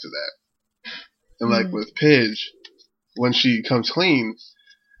react to that. And, like, with Pidge, when she comes clean,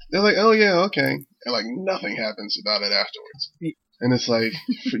 they're like, oh, yeah, okay. And, like, nothing happens about it afterwards. And it's like,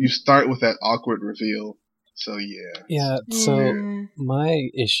 you start with that awkward reveal, so yeah. Yeah, so my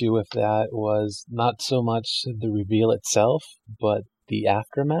issue with that was not so much the reveal itself, but the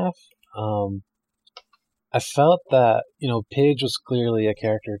aftermath. I felt that, you know, Pidge was clearly a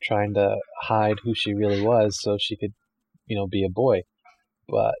character trying to hide who she really was so she could, you know, be a boy.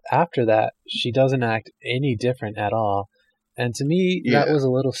 But after that, she doesn't act any different at all. And to me, that was a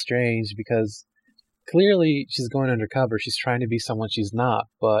little strange because clearly she's going undercover. She's trying to be someone she's not.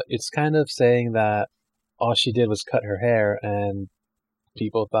 But it's kind of saying that all she did was cut her hair and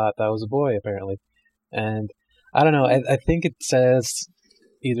people thought that was a boy, apparently. And I don't know. I think it says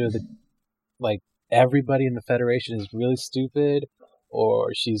either everybody in the Federation is really stupid, or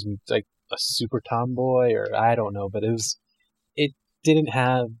she's like a super tomboy, or I don't know. But it didn't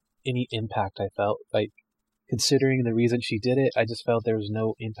have any impact. I felt like, considering the reason she did it, I just felt there was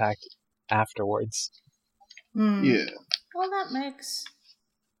no impact afterwards. Yeah. Well, that makes.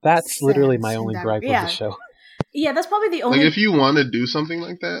 That's sense literally my only gripe with the show. Yeah, that's probably the only. Like, if you want to do something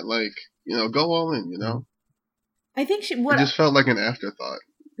like that, like, you know, go all in. You know. I think it just felt like an afterthought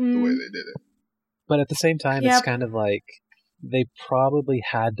the way they did it. But at the same time, it's kind of like they probably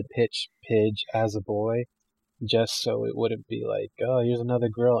had to pitch Pidge as a boy, just so it wouldn't be like, oh, here's another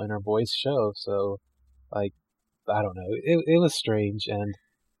girl in her boys show. So, like, I don't know. It was strange, and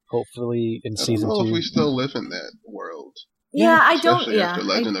hopefully in season 2... I don't know if we still live in that world. Yeah, I don't... Especially after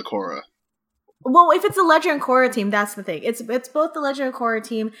Legend of Korra. Well, if it's a Legend of Korra team, that's the thing. It's both the Legend of Korra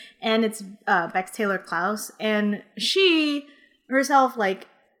team and it's Bex Taylor Klaus, and she herself like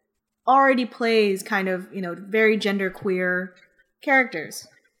already plays kind of, you know, very genderqueer characters.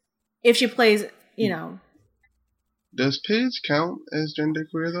 If she plays, you know, does Paige count as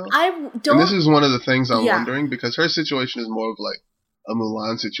genderqueer though? I don't. And this is one of the things I'm wondering, because her situation is more of like a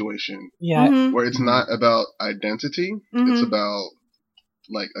Mulan situation, where it's not about identity; it's about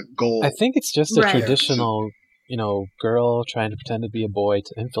like a goal. I think it's just a traditional, you know, girl trying to pretend to be a boy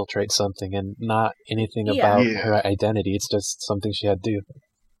to infiltrate something, and not anything about her identity. It's just something she had to do.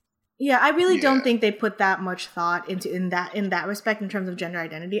 Yeah, I really don't think they put that much thought in that respect in terms of gender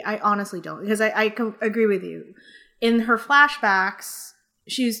identity. I honestly don't, because I agree with you. In her flashbacks,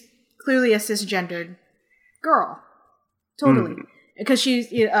 she's clearly a cisgendered girl, totally, because she's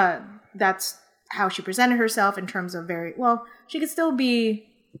that's how she presented herself in terms of she could still be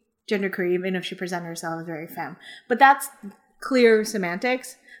genderqueer even if she presented herself as very femme. But that's clear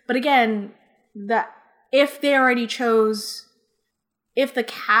semantics. But again, that if they already chose, if the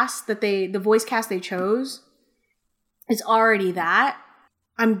cast the voice cast they chose is already that,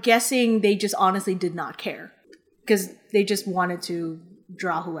 I'm guessing they just honestly did not care because they just wanted to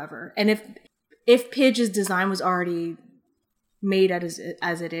draw whoever. And if Pidge's design was already made as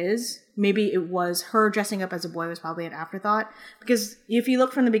it is, maybe it was her dressing up as a boy was probably an afterthought, because if you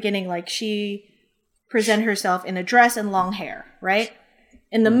look from the beginning, like she presented herself in a dress and long hair, right?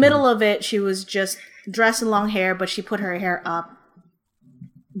 In the middle of it, she was just dressed in long hair, but she put her hair up,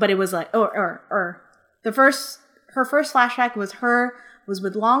 but it was like her first flashback was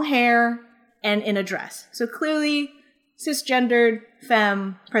with long hair and in a dress, so clearly cisgendered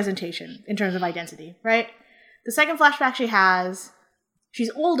femme presentation in terms of identity, right? The second flashback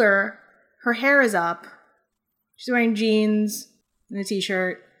she's older, her hair is up, she's wearing jeans and a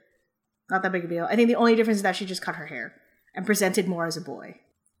t-shirt, not that big a deal. I think the only difference is that she just cut her hair and presented more as a boy.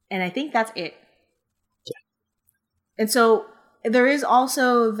 And I think that's it. Yeah. And so there is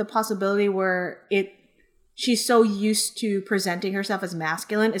also the possibility where she's so used to presenting herself as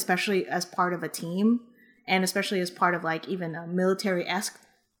masculine, especially as part of a team, and especially as part of like even a military-esque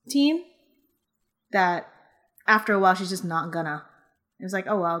team, that after a while, she's just not gonna. It's like,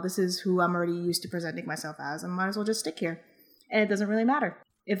 oh, well, this is who I'm already used to presenting myself as. I might as well just stick here. And it doesn't really matter,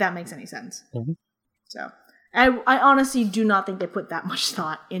 if that makes any sense. Mm-hmm. So, I honestly do not think they put that much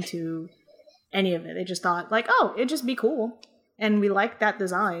thought into any of it. They just thought, like, oh, it'd just be cool. And we like that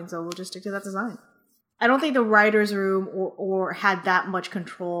design, so we'll just stick to that design. I don't think the writer's room or had that much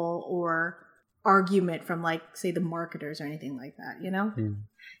control or argument from, like, say, the marketers or anything like that, you know? Mm.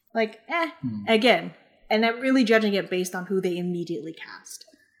 Like, again... And I'm really judging it based on who they immediately cast.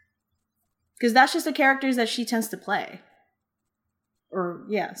 Because that's just the characters that she tends to play.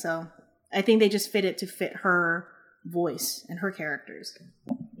 So I think they just fit it to fit her voice and her characters.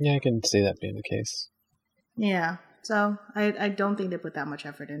 Yeah, I can see that being the case. Yeah, so I don't think they put that much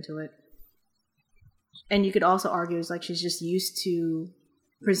effort into it. And you could also argue it's like she's just used to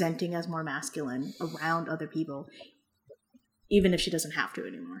presenting as more masculine around other people, even if she doesn't have to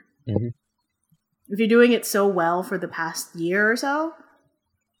anymore. Mm-hmm. If you're doing it so well for the past year or so,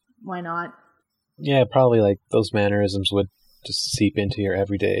 why not? Yeah, probably like those mannerisms would just seep into your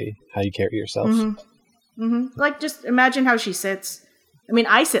everyday, how you carry yourself. Mm-hmm. Mm-hmm. Like, just imagine how she sits. I mean,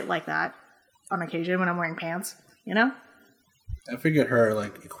 I sit like that on occasion when I'm wearing pants, you know? I figured her,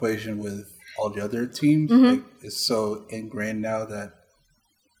 like, equation with all the other teams like, is so ingrained now that,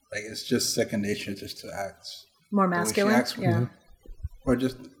 like, it's just second nature just to act. More masculine? Yeah. Or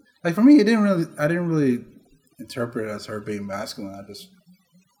just... Like, for me, I didn't really interpret it as her being masculine.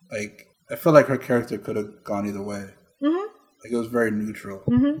 I feel like her character could have gone either way. Mm-hmm. Like, it was very neutral.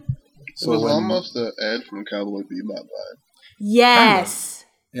 Mm-hmm. So it was almost the Ed from Cowboy Bebop vibe. Yes!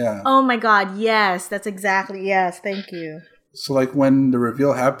 Yeah. Oh my god, yes. That's exactly, yes. Thank you. So, like, when the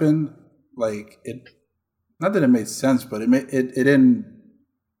reveal happened, like, not that it made sense, but it didn't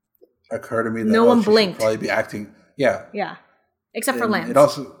occur to me that no one blinked. Should probably be acting. Yeah. Yeah. Except for Lance. It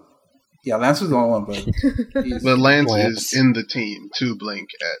also... Yeah, Lance was the only one, but Lance is in the team to blink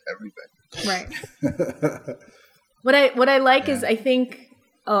at everything. Right. What I like is I think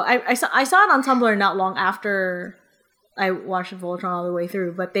I saw it on Tumblr not long after I watched Voltron all the way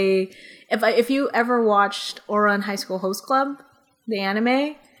through. But if you ever watched Ouran High School Host Club, the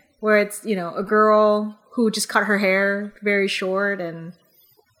anime, where it's, you know, a girl who just cut her hair very short and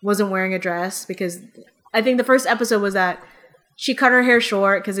wasn't wearing a dress because I think the first episode was that she cut her hair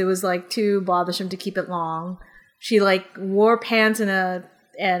short because it was like too bothersome to keep it long. She like wore pants and a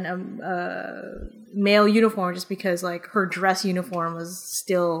male uniform just because like her dress uniform was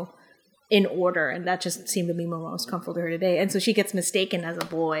still in order, and that just seemed to be most comfortable to her today. And so she gets mistaken as a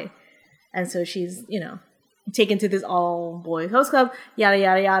boy, and so she's taken to this all boys host club, yada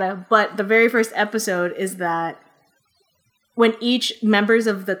yada yada. But the very first episode is that when each members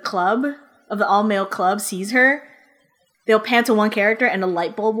of the club, of the all male club, sees her, they'll pan to one character and a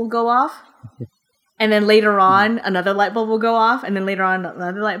light bulb will go off. And then later on, another light bulb will go off. And then later on,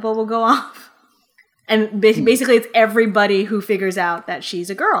 another light bulb will go off. And basically, it's everybody who figures out that she's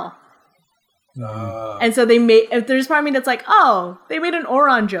a girl. And so there's part of me that's like, oh, they made an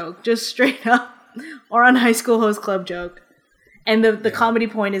Ouran joke, just straight up. Ouran High School Host Club joke. And the comedy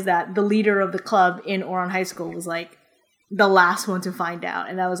point is that the leader of the club in Ouran High School was like the last one to find out.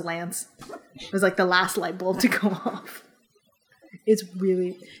 And that was Lance. It was like the last light bulb to go off. It's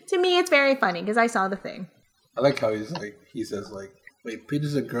really, to me, it's very funny because I saw the thing. I like how he says, wait,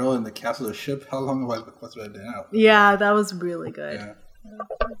 Peter's a girl in the castle of the ship? How long have I been out? Yeah, that was really good. Yeah.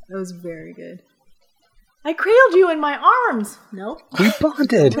 That was very good. I cradled you in my arms. No. We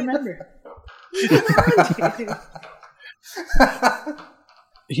bonded. I remember.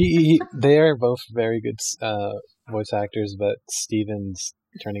 They are both very good voice actors, but Steven's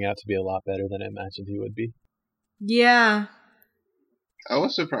turning out to be a lot better than I imagined he would be. Yeah. I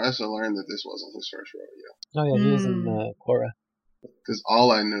was surprised to learn that this wasn't his first rodeo. Oh yeah, he was in Korra. Because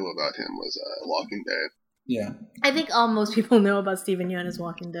all I knew about him was Walking Dead. Yeah. I think most people know about Steven Yeun as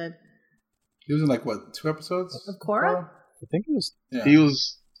Walking Dead. He was in 2 episodes? Of Korra? I think it was... Yeah. He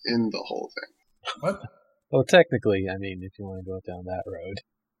was in the whole thing. What? Well, technically, I mean, if you want to go down that road.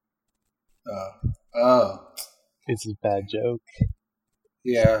 It's a bad joke.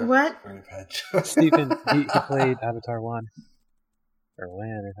 Yeah. What? Very bad joke. Steven, he played Avatar 1. Or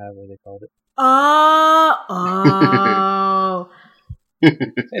Lan, or however they called it. Oh.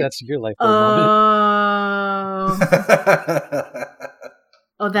 Hey, that's your life moment.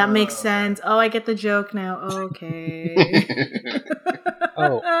 Oh, that makes sense. Oh, I get the joke now. Okay.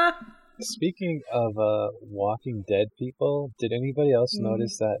 Speaking of Walking Dead people, did anybody else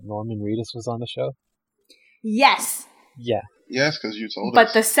notice that Norman Reedus was on the show? Yes. Yeah. Yes, because you told us.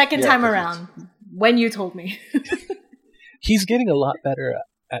 But the second time around, when you told me. He's getting a lot better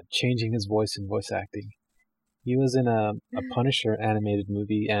at changing his voice and voice acting. He was in a Punisher animated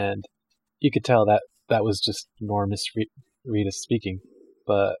movie, and you could tell that was just Norman Reedus speaking.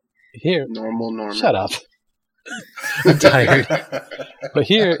 But here... Normal Norman. Shut up. I'm tired. But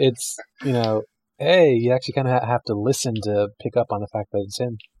here, it's, hey, you actually kind of have to listen to pick up on the fact that it's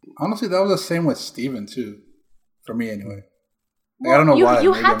him. Honestly, that was the same with Steven, too. For me, anyway. Well, I don't know why.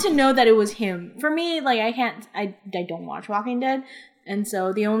 You had to know that it was him. For me, I don't watch Walking Dead, and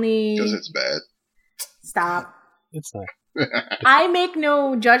so the only... Because it's bad. Stop. It's not. I make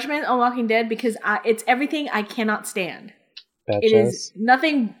no judgment on Walking Dead because it's everything I cannot stand. Bad it shows? Is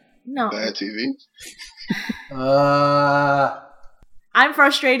nothing... No. Bad TV? I'm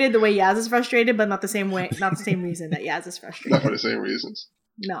frustrated the way Yaz is frustrated, but not the same reason that Yaz is frustrated. Not for the same reasons.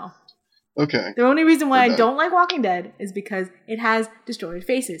 No. Okay. The only reason why I don't like Walking Dead is because it has distorted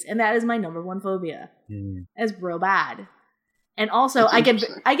faces, and that is my number one phobia. It's real bad. And also, I get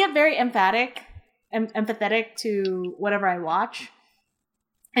very empathetic to whatever I watch.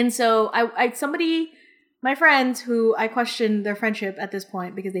 And so my friends who I questioned their friendship at this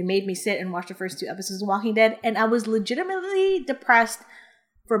point because they made me sit and watch the first 2 episodes of Walking Dead, and I was legitimately depressed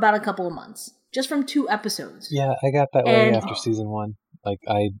for about a couple of months just from 2 episodes. Yeah, I got that way after season 1. I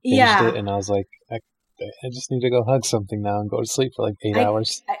binged it and I was like, I just need to go hug something now and go to sleep for 8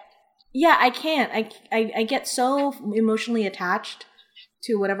 hours. I can't. I get so emotionally attached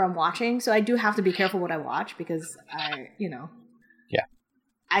to whatever I'm watching, so I do have to be careful what I watch because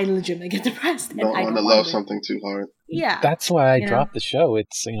I legitimately get depressed. Don't want to love something too hard. Yeah. That's why I dropped the show.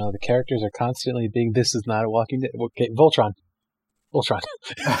 It's, the characters are constantly being, this is not a Walking Dead. Okay, Voltron.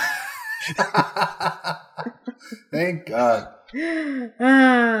 Thank God.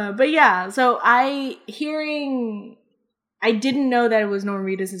 But yeah, so I didn't know that it was Norman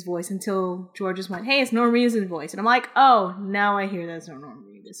Reedus' voice until George just went, hey, it's Norman Reedus' voice. And I'm like, oh, now I hear that's Norman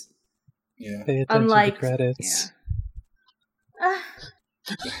Reedus. Yeah. Pay attention to the credits. Yeah.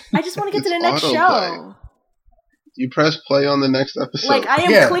 I just want to get to the next show. You press play on the next episode. I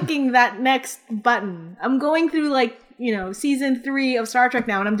am clicking that next button. I'm going through season 3 of Star Trek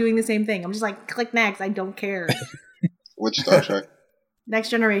now, and I'm doing the same thing. I'm just click next. I don't care. Which Star Trek?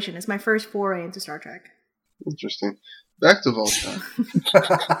 Next Generation. It's my first foray into Star Trek. Interesting. Back to Voltron.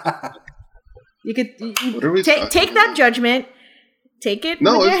 You could take that judgment, take it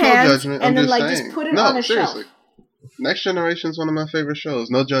with your hands, no judgment. And then just put it on a seriously. shelf. Next Generation is one of my favorite shows.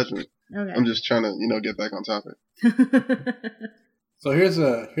 No judgment. Okay. I'm just trying to, get back on topic. So here's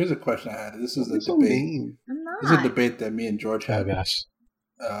a question I had. This is a debate. This is a debate that me and George had. Oh gosh.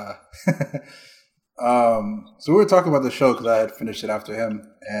 So we were talking about the show because I had finished it after him,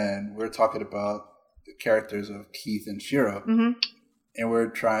 and we were talking about the characters of Keith and Shiro, and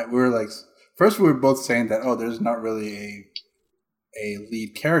first we were both saying that there's not really a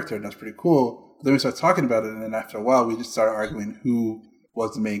lead character, and that's pretty cool. But then we started talking about it, and then after a while, we just started arguing who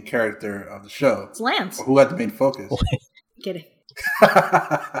was the main character of the show. It's Lance. Or who had the main focus. Kidding.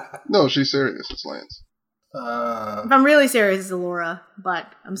 No, she's serious. It's Lance. If I'm really serious, it's Allura, but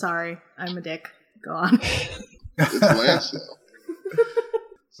I'm sorry. I'm a dick. Go on. It's Lance, though.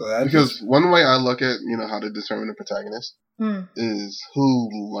 Because one way I look at, how to determine a protagonist is who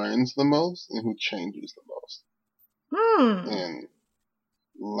learns the most and who changes the most. And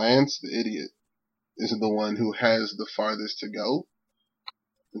Lance, the idiot, is the one who has the farthest to go.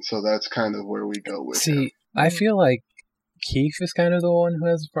 And so that's kind of where we go with him. I feel like Keith is kind of the one who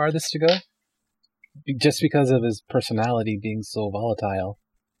has the farthest to go. Just because of his personality being so volatile.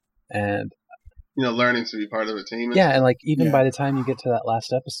 And learning to be part of a team. Yeah, and even by the time you get to that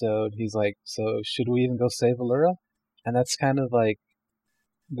last episode, he's like, so should we even go save Allura? And that's kind of like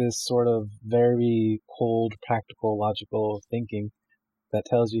this sort of very cold, practical, logical thinking that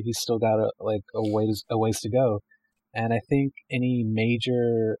tells you he's still got a ways to go. And I think any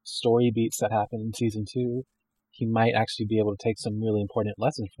major story beats that happen in season 2, he might actually be able to take some really important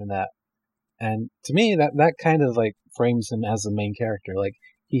lessons from that. And to me, that kind of frames him as the main character.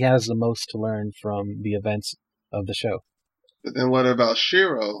 He has the most to learn from the events of the show. But then what about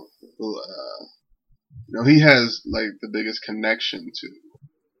Shiro? Who, he has the biggest connection to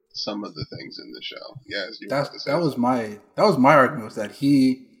some of the things in the show. Yes, that was my argument, was that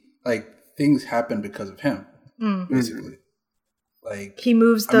he things happen because of him, basically. He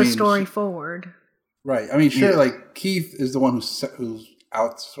moves the story forward. Right. I mean, sure. Yeah. Keith is the one who's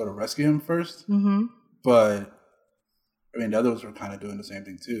out to sort of rescue him first, but. I mean, the others were kind of doing the same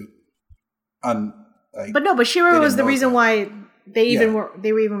thing too. But Shiro was the reason why they were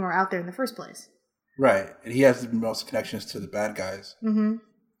even more out there in the first place. Right, and he has the most connections to the bad guys.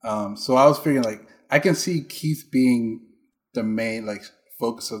 So I was figuring I can see Keith being the main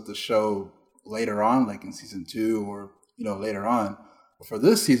focus of the show later on, in season 2 or later on. But for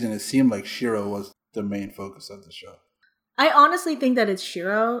this season, it seemed like Shiro was the main focus of the show. I honestly think that it's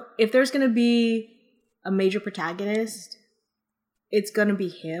Shiro. If there's going to be a major protagonist, it's gonna be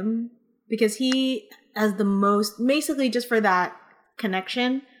him, because he has the most, basically just for that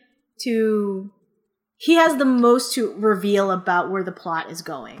connection he has the most to reveal about where the plot is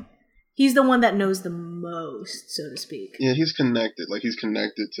going. He's the one that knows the most, so to speak. Yeah, he's connected. He's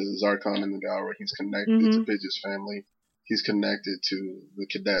connected to Zarkon and the Galra. He's connected to Pidge's family. He's connected to the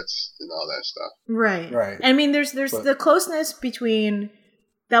cadets and all that stuff. Right. I mean, there's the closeness between,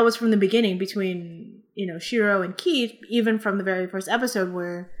 that was from the beginning, between Shiro and Keith, even from the very first episode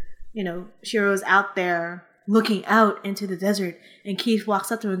where, Shiro's out there looking out into the desert and Keith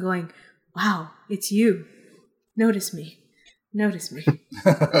walks up to him going, wow, it's you. Notice me.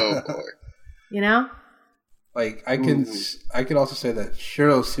 Oh boy. I could also say that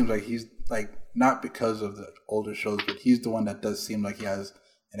Shiro seems like he's not because of the older shows, but he's the one that does seem like he has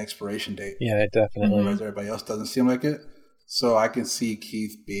an expiration date. Yeah, definitely. Whereas everybody else doesn't seem like it. So I can see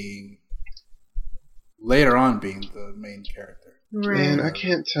Keith later on being the main character. Right. Man, I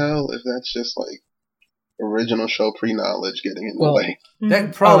can't tell if that's just original show pre-knowledge getting in the way.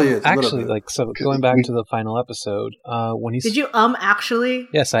 That probably is. Actually, going back to the final episode, when he's... Did you actually?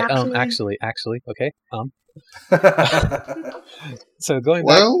 Yes, I actually. Okay, So going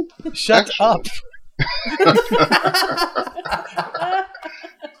back... Well, shut up!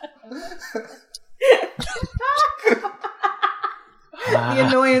 The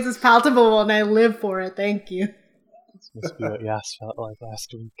annoyance is palpable and I live for it. Thank you. This must be what Yas felt like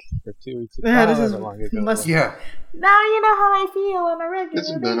last week or 2 weeks ago. Yeah, this is long ago. Yeah. Now you know how I feel on a regular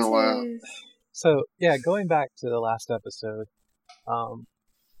basis. It's been a while. So, going back to the last episode,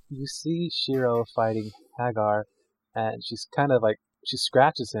 you see Shiro fighting Hagar, and she's kind of she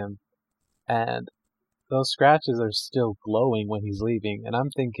scratches him, and those scratches are still glowing when he's leaving, and I'm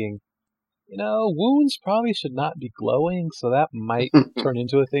thinking, wounds probably should not be glowing, so that might turn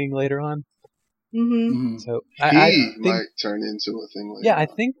into a thing later on. So I think, might turn into a thing later. Yeah, I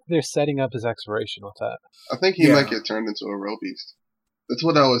think they're setting up his expiration with that. I think he might get turned into a real beast. That's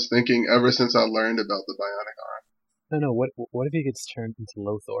what I was thinking ever since I learned about the bionic arm. No. What if he gets turned into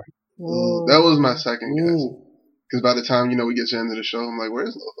Lothor? That was my second guess. Because by the time, we get to the end of the show, I'm like,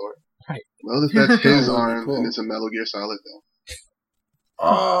 where's Lothor? Right. Well, if that's his arm and it's a Metal Gear Solid, though.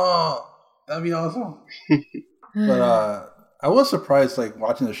 Oh, that'd be awesome. But I was surprised, like,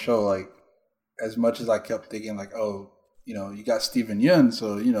 watching the show, like, as much as I kept thinking, like, oh, you got Steven Yeun,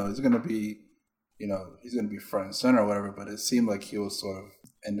 so, it's going to be, he's going to be front and center or whatever, but it seemed like he was sort of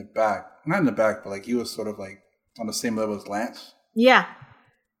in the back. Not in the back, but, like, he was sort of, like, on the same level as Lance. Yeah.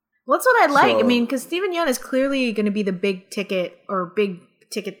 Well, that's what I like. I mean, because Steven Yeun is clearly going to be the big ticket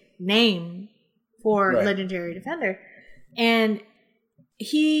name for Legendary Defender. And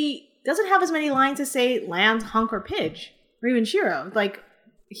he doesn't have as many lines as, say, Lance, Hunk, or Pidge, or even Shiro. Like,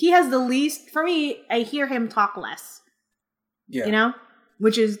 he has the least... For me, I hear him talk less. Yeah.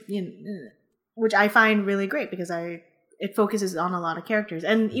 Which is... which I find really great, because it focuses on a lot of characters.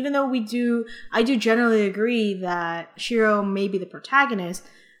 And even though I do generally agree that Shiro may be the protagonist,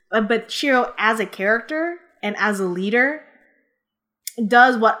 but Shiro as a character and as a leader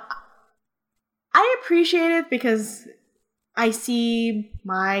does what I appreciate it, because I see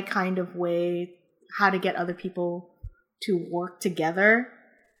my kind of way how to get other people to work together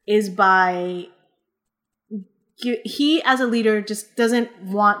is by he as a leader just doesn't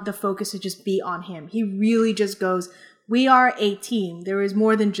want the focus to just be on him. He really just goes, we are a team. There is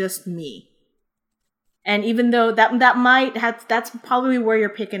more than just me. And even though that's probably where you're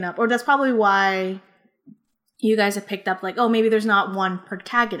picking up, or that's probably why you guys have picked up, like, oh, maybe there's not one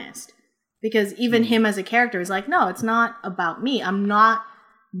protagonist. Because even him as a character is like, no, it's not about me. I'm not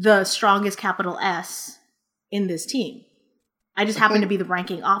the strongest capital S in this team. I just happen to be the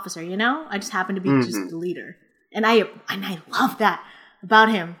ranking officer, I just happen to be just the leader. And I love that about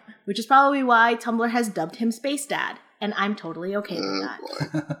him, which is probably why Tumblr has dubbed him Space Dad. And I'm totally okay with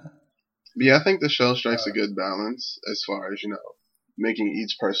that. Yeah, I think the show strikes a good balance as far as, making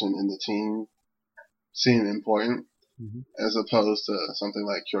each person in the team seem important, as opposed to something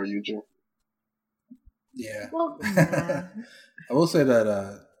like Kyoryuger. Yeah. Well, yeah. I will say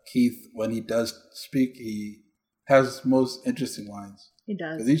that Keith, when he does speak, he has most interesting lines. He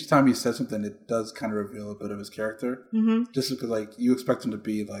does. Because each time he says something, it does kind of reveal a bit of his character. Mm-hmm. Just because, like, you expect him to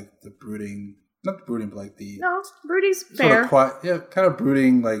be, like, the brooding... Not the brooding, but, like, the... No, brooding's fair. Sort of quiet, kind of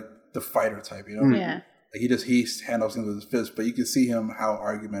brooding, like, the fighter type, Yeah. Like, he handles things with his fist, but you can see him how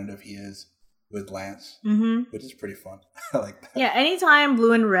argumentative he is with Lance, which is pretty fun. I like that. Yeah, anytime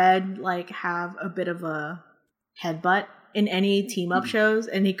Blue and Red, like, have a bit of a headbutt in any team-up shows,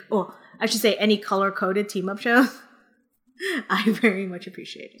 any color-coded team-up shows, I very much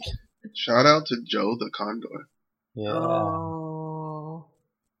appreciate it. Shout out to Joe the Condor. Yeah. Oh.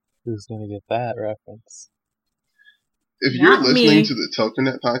 Who's going to get that reference? If you're listening to the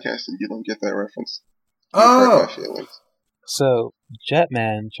Tokunet podcast and you don't get that reference, you hurt my feelings. So,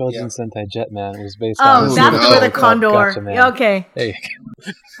 Jetman, Chosen Sentai Jetman, was based on... Oh, that's where the Condor... Okay. There you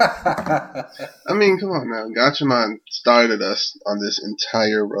go. I mean, come on now. Gatchaman started us on this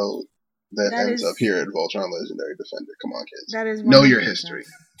entire road that ends up here at Voltron Legendary Defender. Come on, kids. That is know your history.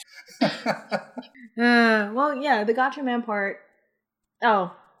 Well, yeah, the Gatchaman part...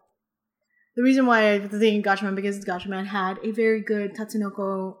 Oh. The reason why I was thinking Gatchaman, because Gatchaman had a very good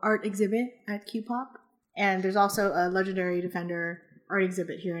Tatsunoko art exhibit at Q-Pop. And there's also a Legendary Defender art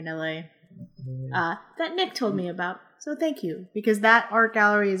exhibit here in LA that Nick told me about. So thank you. Because that art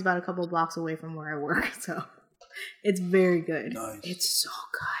gallery is about a couple blocks away from where I work. So it's very good. Nice. It's so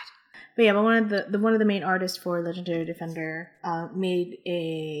good. But yeah, but one of the main artists for Legendary Defender made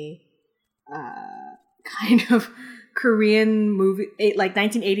a kind of Korean movie, like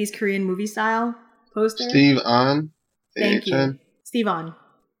 1980s Korean movie style poster. Steve On. Thank you. Steve On.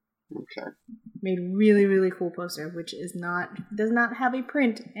 Okay. Made really, really cool poster, which does not have a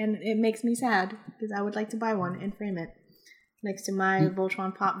print, and it makes me sad because I would like to buy one and frame it next to my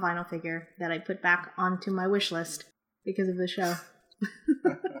Voltron Pop vinyl figure that I put back onto my wish list because of the show.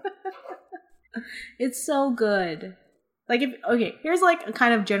 It's so good. Like, here's like a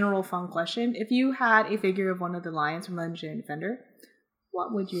kind of general fun question. If you had a figure of one of the lions from Legendary Defender,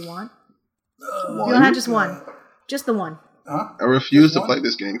 what would you want? You don't have just one. Just the one. Huh? I refuse to play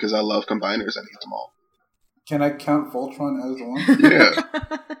this game because I love combiners and need them all. Can I count Voltron as the one? Yeah.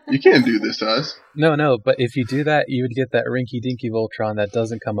 You can't do this to us. No, but if you do that, you would get that rinky-dinky Voltron that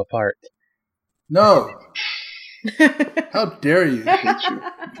doesn't come apart. No! How dare you? I hate you.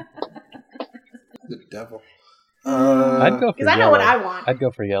 The devil. I'd go for because I know what I want. I'd go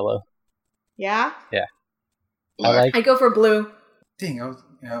for yellow. Yeah? Yeah. Black. I go for blue. Dang, I was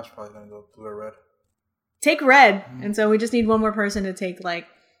probably going to go blue or red. Take red, and so we just need one more person to take, like,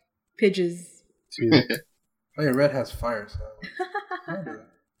 Pidge's Oh, yeah, Red has fire, so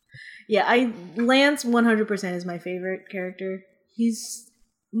Yeah, Lance 100% is my favorite character. He's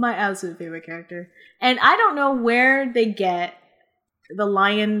my absolute favorite character. And I don't know where they get the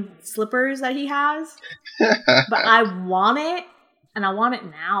lion slippers that he has, but I want it, and I want it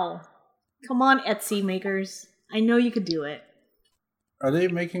now. Come on, Etsy makers. I know you could do it. Are they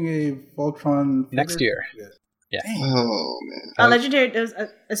making a Voltron next year? Yeah. Oh man. A legendary,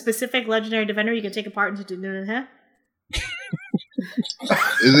 a specific legendary defender you can take apart into huh?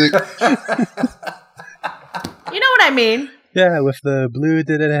 Is it? You know what I mean? Yeah, with the blue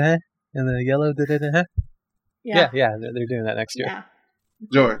and the yellow Yeah, they're doing that next year. Yeah.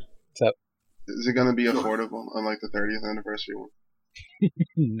 George, what's up? Is it going to be affordable, unlike the 30th anniversary one?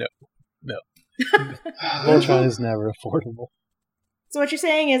 No. Voltron is never affordable. So what you're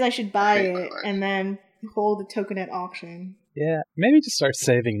saying is I should buy it and then hold a token at auction. Yeah, maybe just start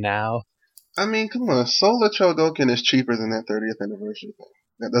saving now. I mean, come on. Solar Chodoken is cheaper than that 30th anniversary thing.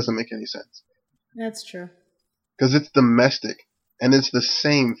 That doesn't make any sense. That's true. Because it's domestic, and it's the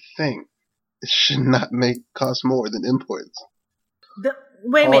same thing. It should not cost more than imports.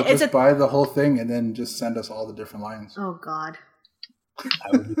 Wait a minute. Just buy the whole thing and then just send us all the different lines. Oh, God.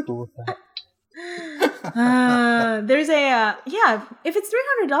 I would be cool with that. There's if it's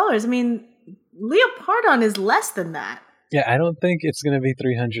 $300, I mean, Leopardon is less than that. Yeah, I don't think it's going to be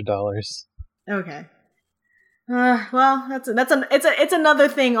 $300. Okay. Well, it's another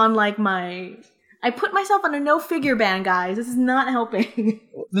thing on like my. I put myself on a no figure ban, guys. This is not helping.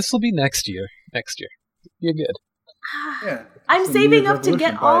 This will be next year. You're good. Yeah. I'm saving up to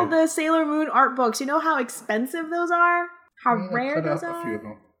get all the Sailor Moon art books. You know how expensive those are? How rare those are? A few of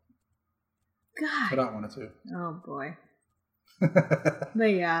them. God. Cut out one or two. Oh boy.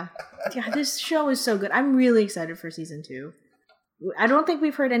 But yeah, this show is so good. I'm really excited for season 2. I don't think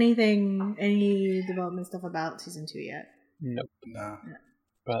we've heard any development stuff about season 2 yet. Nope. No.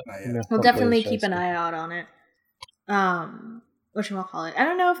 But we'll definitely keep an eye out on it. Whatchamacallit? I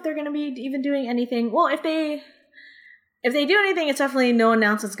don't know if they're going to be even doing anything. Well, if they do anything, it's definitely no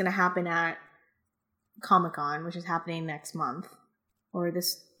announcement's going to happen at Comic-Con, which is happening next month, or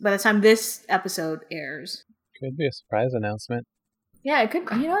by the time this episode airs. Could be a surprise announcement. Yeah, it could.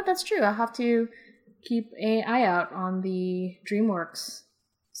 You know what? That's true. I'll have to keep an eye out on the DreamWorks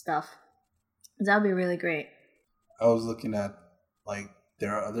stuff. That would be really great. I was looking at, like,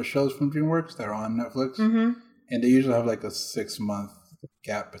 there are other shows from DreamWorks that are on Netflix, mm-hmm. and they usually have, like, a 6-month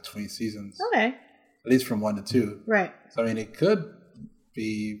gap between seasons. Okay. At least from 1 to 2. Right. So, I mean, it could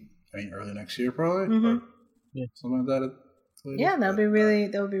be, early next year, probably. Mm-hmm. Or something like that. Yeah, that would be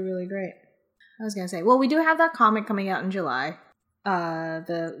really great. I was gonna say, well, we do have that comic coming out in July,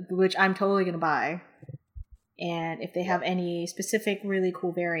 which I'm totally gonna buy. And if they have any specific really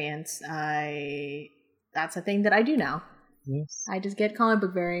cool variants, that's a thing that I do now. Yes. I just get comic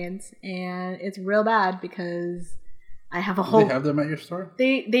book variants, and it's real bad because I have a whole. Do they have them at your store?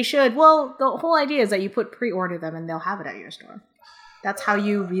 They should. Well, the whole idea is that you pre-order them, and they'll have it at your store. That's how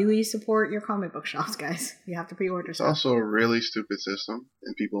you really support your comic book shops, guys. You have to pre-order stuff. It's also a really stupid system,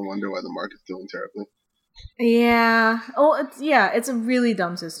 and people wonder why the market's doing terribly. Yeah. Oh, it's a really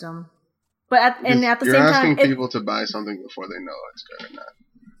dumb system. But at the same time, you're asking people to buy something before they know it's good or not.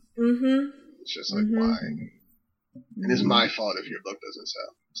 Mm-hmm. It's just like, why? And it's my fault if your book doesn't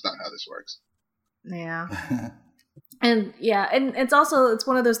sell. It's not how this works. Yeah. and it's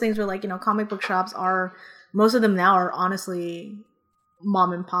one of those things where, like, comic book shops most of them now are honestly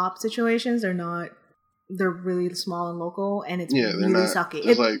mom and pop situations. They're really small and local, and it's really sucky.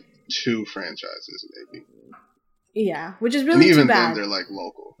 There's like 2 franchises maybe. Yeah, which is really too bad. Even then they're like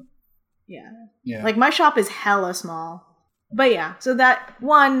local. Yeah. Like my shop is hella small. But yeah, so that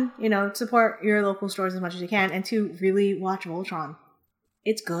 1, support your local stores as much as you can, and 2, really watch Voltron.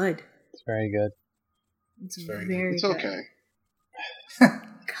 It's good. It's very good. It's very good. It's okay.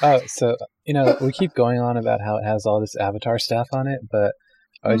 Oh, so, we keep going on about how it has all this Avatar stuff on it, but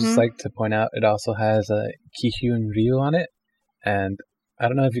I would just like to point out it also has Ki-Hyun Ryu on it, and I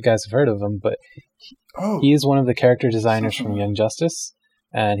don't know if you guys have heard of him, but he is one of the character designers from Young Justice,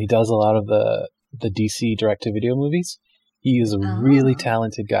 and he does a lot of the DC direct-to-video movies. He is a really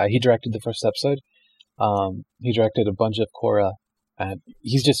talented guy. He directed the first episode. He directed a bunch of Korra, and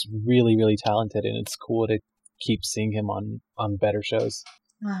he's just really, really talented, and it's cool to keep seeing him on better shows.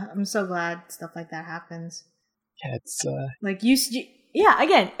 I'm so glad stuff like that happens. Yeah, it's like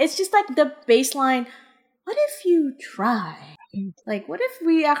again, it's just like the baseline. What if you try? Like, what if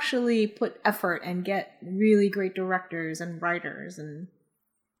we actually put effort and get really great directors and writers and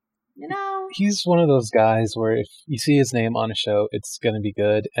He's one of those guys where if you see his name on a show, it's going to be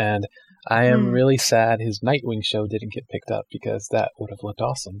good. And I am really sad his Nightwing show didn't get picked up because that would have looked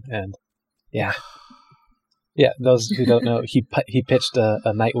awesome. And yeah, those who don't know, he pitched a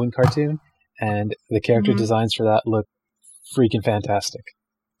Nightwing cartoon, and the character designs for that look freaking fantastic.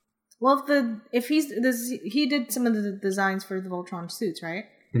 Well, he did some of the designs for the Voltron suits, right?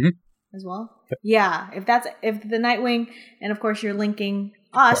 Mm-hmm. As well. Yep. Yeah, if the Nightwing, and of course you're linking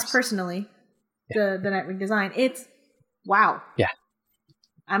us personally, the Nightwing design. It's wow. Yeah,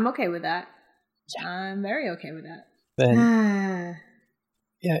 I'm okay with that. Yeah. I'm very okay with that. Then,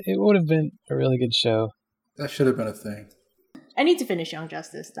 yeah, it would have been a really good show. That should have been a thing. I need to finish Young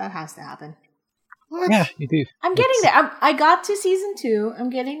Justice. That has to happen. What? Yeah, you do. I'm getting there. I got to season 2.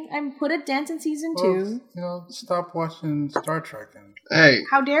 I'm put a dent in season 2. Stop watching Star Trek. Hey,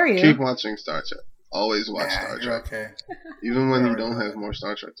 how dare you? Keep watching Star Trek. Always watch Star Trek. Okay. Even when you don't have more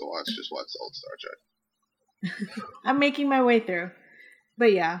Star Trek to watch, just watch the old Star Trek. I'm making my way through.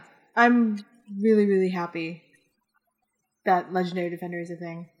 But yeah, I'm really, really happy that Legendary Defender is a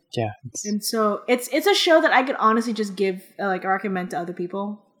thing. Yeah. And so it's a show that I could honestly just give, recommend to other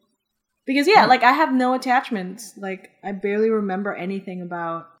people. Because, I have no attachments. I barely remember anything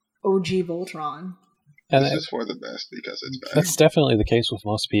about OG Voltron. And it's just for the best because it's bad. That's definitely the case with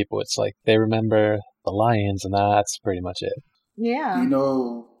most people. It's like they remember the lions, and that's pretty much it. Yeah. Do you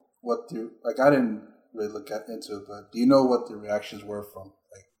know what I didn't really look into it, but do you know what the reactions were from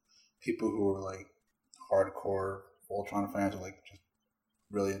people who were hardcore Voltron fans, or just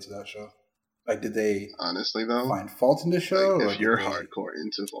really into that show? Did they honestly though find fault in the show? If you're hardcore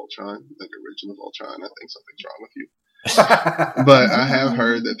into Voltron, original Voltron, I think something's wrong with you. But I have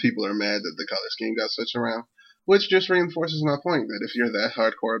heard that people are mad that the color scheme got switched around, which just reinforces my point that if you're that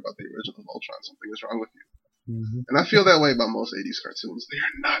hardcore about the original Voltron, something is wrong with you. Mm-hmm. And I feel that way about most 80s cartoons. They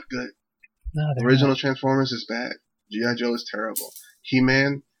are not good. No, original not. Transformers is bad. G.I. Joe is terrible.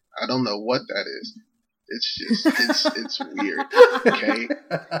 He-Man, I don't know what that is. It's just, it's weird. Okay?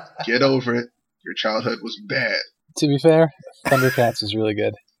 Get over it. Your childhood was bad. To be fair, Thundercats is really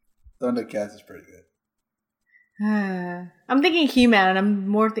good. Thundercats is pretty good. I'm thinking He-Man, and I'm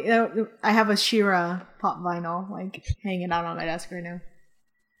more. I have a She-Ra pop vinyl hanging out on my desk right now.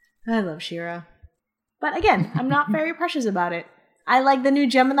 I love She-Ra, but again, I'm not very precious about it. I like the new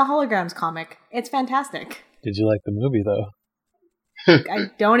Gem and the Holograms comic. It's fantastic. Did you like the movie though?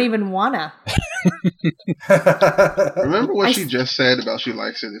 I don't even wanna. Remember what she just said about she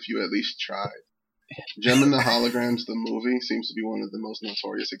likes it if you at least tried. Gem and the Holograms, the movie, seems to be one of the most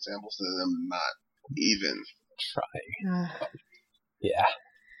notorious examples of them not even trying. Yeah.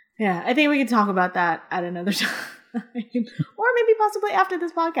 Yeah, I think we can talk about that at another time. Or maybe possibly after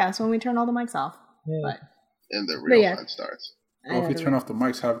this podcast when we turn all the mics off. Yeah. But, and the real fun starts. Well, if we turn off the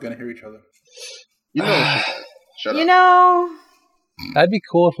mics, how are we going to hear each other? You know what she said. Shut up. You know... That'd be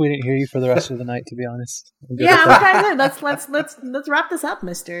cool if we didn't hear you for the rest of the night, to be honest. Yeah, I'm kind of let's wrap this up,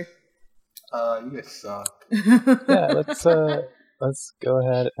 mister. You guys suck. Yeah, let's go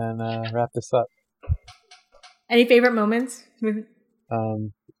ahead and wrap this up. Any favorite moments? Let's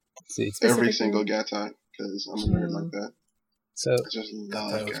see. Every single Gatai, because I'm a nerd like that. So I just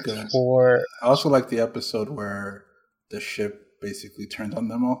love Gatai. I also like the episode where the ship basically turned on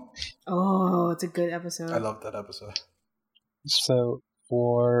them all. Oh, it's a good episode. I love that episode. So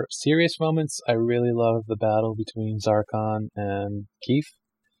for serious moments, I really love the battle between Zarkon and Keith.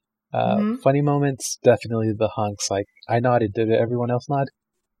 Funny moments, definitely the hunks. I nodded. Did everyone else nod?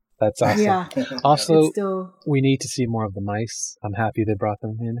 That's awesome. Yeah. Also, we need to see more of the mice. I'm happy they brought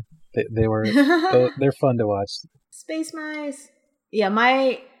them in. They were they're fun to watch. Space mice. Yeah,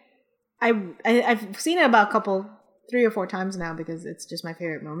 I've seen it about 3 or 4 times now because it's just my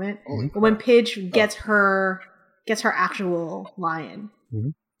favorite moment. When Pidge gets her actual lion. Mm-hmm.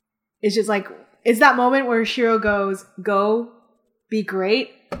 It's just it's that moment where Shiro goes, "Go, be great."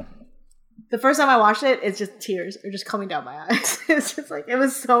 The first time I watched it, it's just tears are just coming down my eyes. It's just it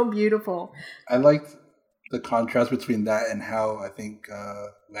was so beautiful. I liked the contrast between that and how I think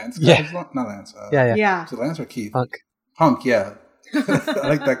Lance not Lance. Yeah. So Lance or Keith? Hunk, yeah. I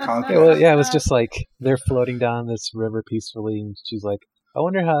like that contrast. It was just they're floating down this river peacefully, and she's like, I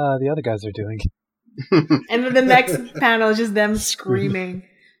wonder how the other guys are doing. And then the next panel is just them screaming.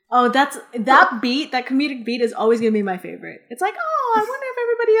 Oh, that comedic beat is always going to be my favorite. It's I wonder if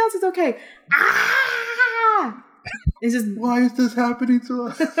everybody else is okay. Ah! It's just... Why is this happening to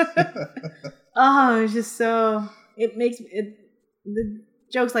us? Oh, it's just so... It makes... The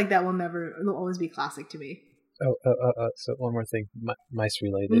jokes like that will always be classic to me. So one more thing, mice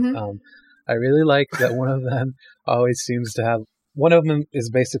related. Mm-hmm. I really like that one of them always seems to have... One of them is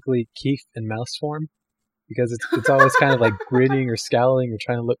basically Keith in mouse form. Because it's always kind of grinning or scowling or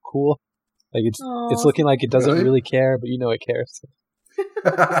trying to look cool. Like it's looking like it doesn't really care, but you know it cares.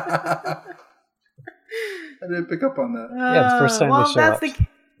 I didn't pick up on that. Yeah, the first time they show up.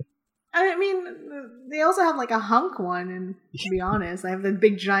 I mean, they also have like a hunk one, and to be honest, I have the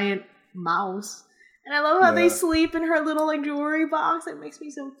big giant mouse. And I love how they sleep in her little like jewelry box. It makes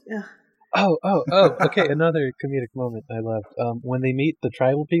me so... Oh, okay, another comedic moment I loved. When they meet the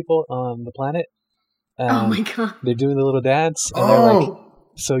tribal people on the planet. Oh my god. They're doing the little dance, and they're like,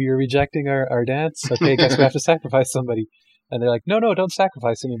 so you're rejecting our dance? Okay, I guess we have to sacrifice somebody. And they're like, no, don't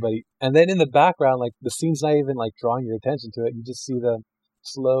sacrifice anybody. And then in the background, like, the scene's not even, like, drawing your attention to it. You just see them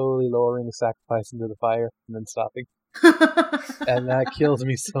slowly lowering the sacrifice into the fire and then stopping. And that kills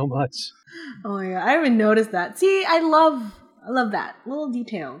me so much. Oh my god, I didn't even noticed that. See, I love that. Little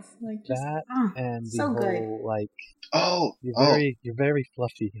details. Like just, that and the so whole, good. like, you're very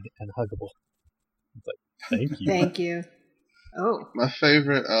fluffy and huggable. It's like, thank you. Thank you. Oh. My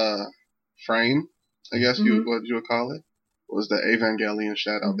favorite frame, I guess what you would call it, was the Evangelion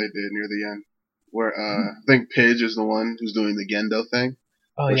shout out they did near the end. Where I think Pidge is the one who's doing the Gendo thing.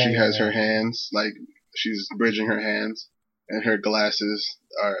 Where she has her hands, like she's bridging her hands, and her glasses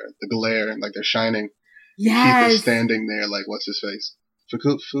are the glare, like they're shining. Yes. Keith is standing there, like what's his face?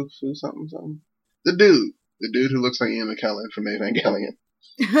 Fuku something. The dude who looks like Ian McKellen from Evangelion.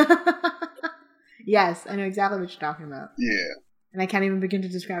 Yes, I know exactly what you're talking about. Yeah. And I can't even begin to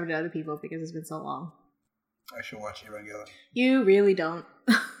describe it to other people because it's been so long. I should watch Evangelion. You really don't.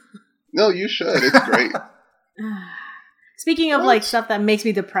 No, you should. It's great. Speaking of like stuff that makes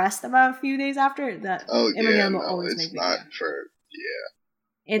me depressed about a few days after, that Evangelion will always make me depressed.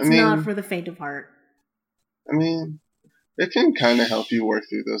 It's not for the faint of heart. I mean, it can kind of help you work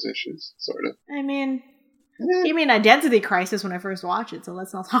through those issues, sort of. I mean, gave me an identity crisis when I first watched it, so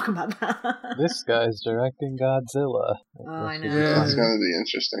let's not talk about that. This guy's directing Godzilla. Oh, I know. Yeah, it's going to be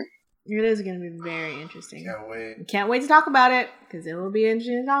interesting. It is going to be very interesting. Can't wait. Can't wait to talk about it, because it will be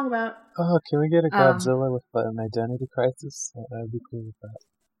interesting to talk about. Oh, can we get a Godzilla with an identity crisis? That would be cool with that.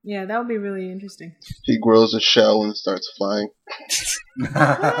 Yeah, that would be really interesting. He grows a shell and starts flying.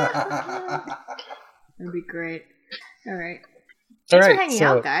 That'd be great. All right. Thanks for hanging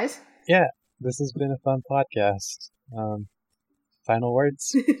out, guys. Yeah, this has been a fun podcast. Final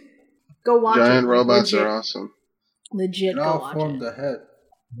words? Go watch it. Giant robots are awesome. Legit, go watch it. The head.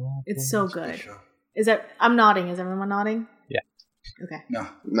 It's so good. I'm nodding. Is everyone nodding? Yeah. Okay. No.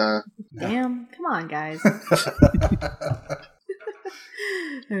 Nah. Damn. Come on, guys.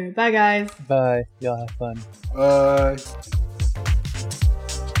 All right, bye, guys. Bye. Y'all have fun. Bye.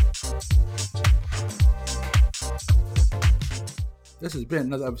 This has been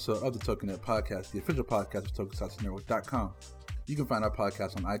another episode of the TokuNet Podcast, the official podcast of TokusatsuNetwork.com. You can find our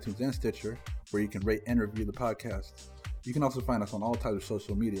podcast on iTunes and Stitcher, where you can rate and review the podcast. You can also find us on all types of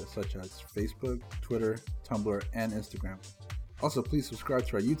social media, such as Facebook, Twitter, Tumblr, and Instagram. Also, please subscribe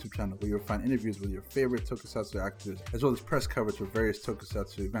to our YouTube channel, where you'll find interviews with your favorite tokusatsu actors, as well as press coverage of various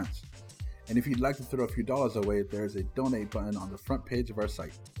tokusatsu events. And if you'd like to throw a few dollars away, there's a donate button on the front page of our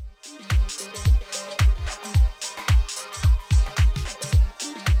site.